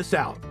 Don't miss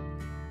out.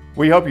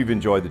 We hope you've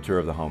enjoyed the tour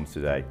of the homes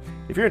today.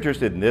 If you're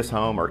interested in this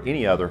home or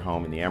any other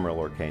home in the Amarillo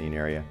or Canyon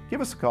area,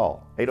 give us a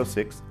call,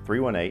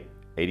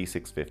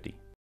 806-318-8650.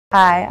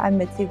 Hi, I'm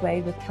Mitzi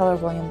Wade with Keller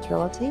Williams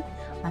Realty.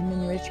 I'm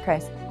in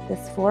Ridgecrest.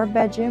 This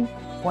 4-bedroom,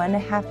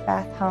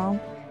 1.5-bath home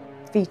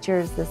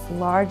features this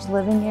large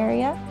living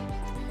area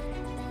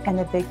and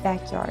a big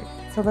backyard.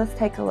 So let's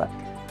take a look.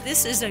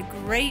 This is a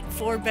great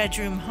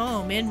 4-bedroom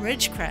home in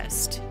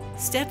Ridgecrest.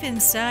 Step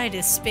inside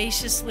a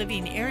spacious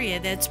living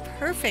area that's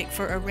perfect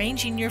for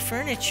arranging your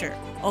furniture.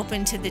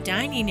 Open to the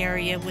dining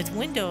area with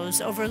windows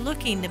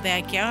overlooking the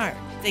backyard.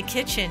 The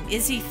kitchen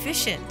is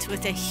efficient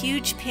with a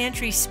huge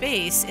pantry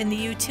space in the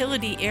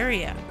utility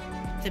area.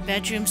 The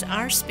bedrooms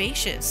are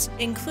spacious,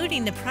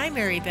 including the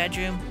primary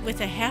bedroom with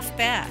a half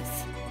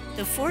bath.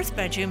 The 4th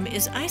bedroom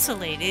is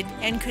isolated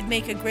and could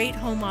make a great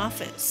home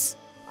office.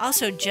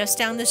 Also just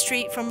down the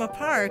street from a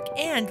park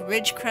and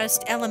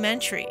Ridgecrest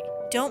Elementary.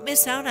 Don't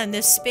miss out on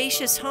this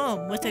spacious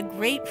home with a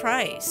great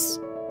price.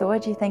 So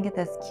what do you think of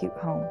this cute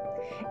home?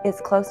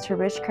 It's close to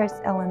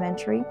Ridgecrest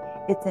Elementary.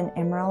 It's in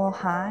Amarillo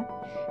High.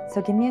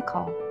 So give me a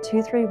call,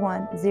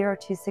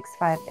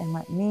 231-0265, and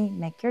let me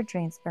make your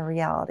dreams a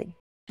reality.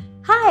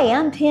 Hi,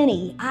 I'm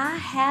Penny. I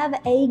have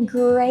a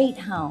great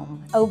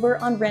home over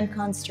on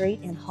Rincon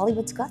Street in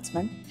Hollywood,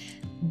 Scotsman.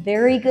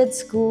 Very good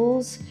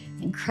schools,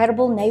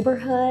 incredible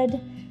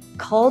neighborhood,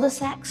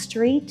 cul-de-sac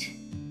street.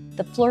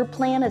 The floor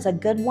plan is a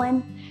good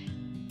one.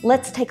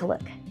 Let's take a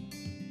look.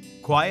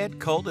 Quiet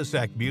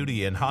cul-de-sac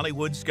beauty in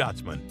Hollywood,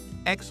 Scotsman.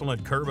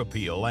 Excellent curb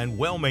appeal and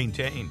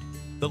well-maintained.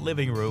 The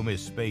living room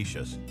is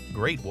spacious.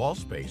 Great wall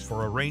space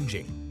for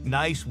arranging.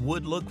 Nice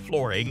wood-look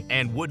flooring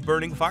and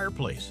wood-burning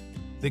fireplace.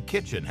 The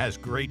kitchen has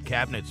great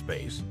cabinet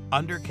space,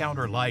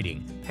 under-counter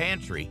lighting,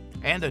 pantry,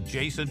 and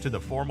adjacent to the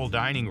formal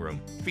dining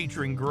room,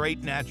 featuring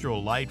great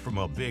natural light from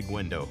a big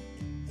window.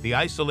 The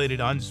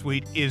isolated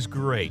ensuite is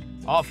great,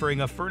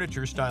 offering a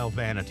furniture-style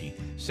vanity,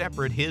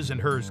 separate his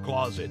and hers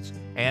closets,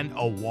 and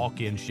a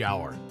walk-in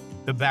shower.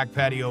 The back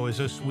patio is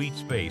a sweet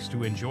space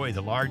to enjoy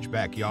the large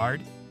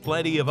backyard,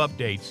 plenty of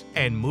updates,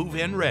 and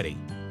move-in ready.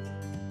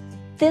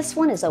 This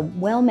one is a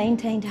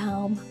well-maintained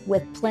home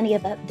with plenty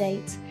of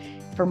updates.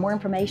 For more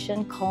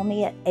information, call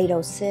me at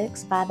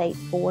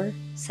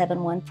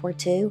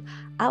 806-584-7142.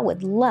 I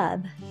would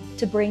love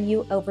to bring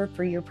you over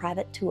for your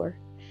private tour.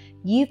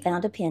 You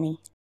found a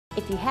penny.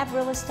 If you have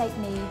real estate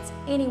needs,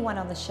 anyone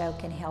on the show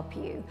can help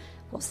you.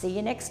 We'll see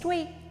you next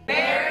week.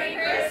 Merry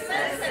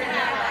Christmas and